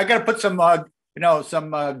flimsy. I got to put some,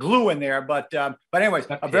 some glue in there. But anyways,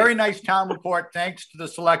 a very nice town report. Thanks to the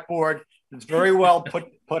select board. It's very well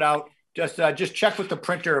put out. Just check with the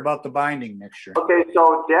printer about the binding next year. Okay,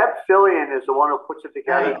 so Deb Fillion is the one who puts it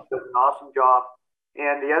together. Does an awesome job.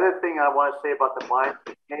 And the other thing I want to say about the bind,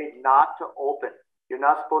 it's made not to open. You're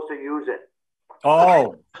not supposed to use it.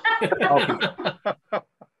 Oh, okay.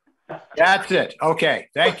 That's it. Okay,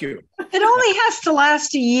 thank you. It only has to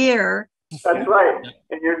last a year. That's right.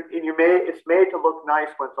 And it's made to look nice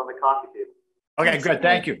when it's on the coffee table. Okay, good.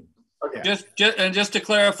 Thank you. Okay. Just to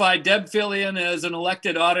clarify, Deb Fillion, as an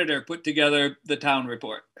elected auditor, put together the town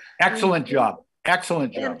report. Excellent job.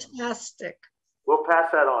 Excellent job. Fantastic. We'll pass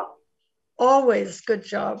that on. Always good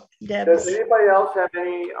job, Deb. Does anybody else have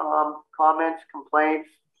any comments, complaints,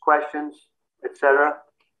 questions, etc.?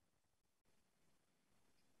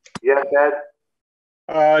 Yes,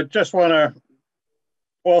 Ed? Just want to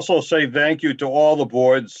also say thank you to all the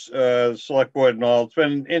boards, select board and all. It's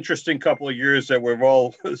been an interesting couple of years that we've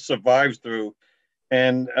all survived through.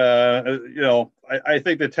 And, I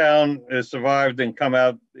think the town has survived and come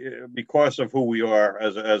out because of who we are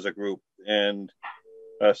as a group. And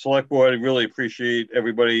select board, really appreciate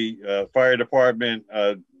everybody, fire department,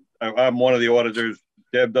 I'm one of the auditors.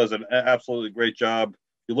 Deb does an absolutely great job.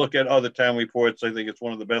 You look at other town reports, I think it's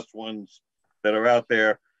one of the best ones that are out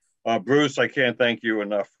there. Bruce, I can't thank you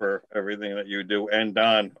enough for everything that you do. And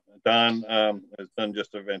Don has done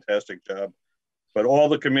just a fantastic job. But all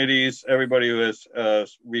the committees, everybody who has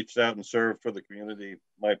reached out and served for the community,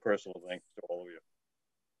 my personal thanks to all of you.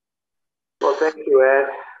 Well, thank you, Ed.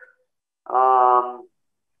 Of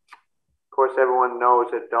course, everyone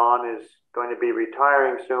knows that Don is going to be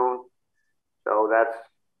retiring soon, so that's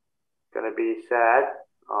going to be sad.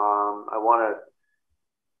 I want to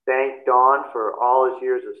thank Don for all his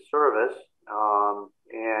years of service,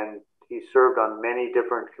 and he served on many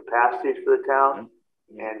different capacities for the town,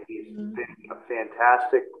 and he's been a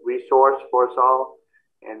fantastic resource for us all.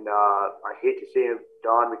 And I hate to see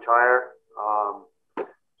Don retire.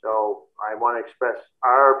 So I want to express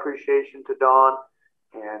our appreciation to Don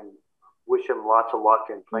and wish him lots of luck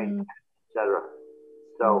in playing, etc.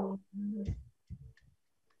 So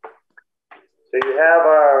you have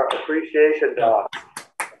our appreciation, Don.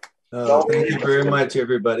 Thank you very much,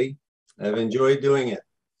 everybody. I've enjoyed doing it.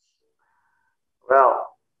 Well,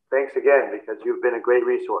 thanks again, because you've been a great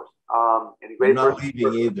resource. And a great I'm not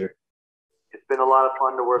leaving either. It's been a lot of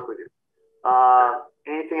fun to work with you.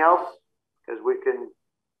 Anything else? Because we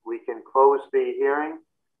can close the hearing,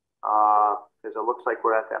 because it looks like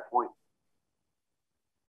we're at that point.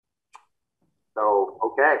 So,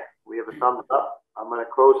 okay, we have a thumbs up. I'm going to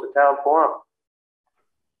close the town forum.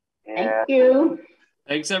 And thank you.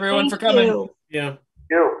 Thanks everyone for coming. Yeah.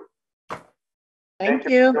 Thank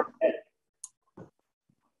you.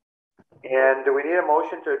 And do we need a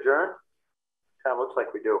motion to adjourn? Kind of looks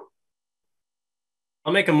like we do.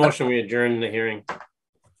 I'll make a motion. We adjourn the hearing. Do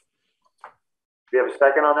you have a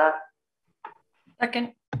second on that?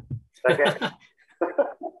 Second. Second.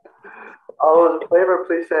 All those in favor,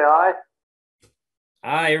 please say aye.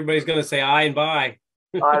 Aye. Everybody's going to say aye and bye.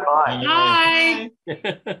 Aye, bye.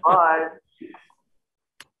 Bye. Bye.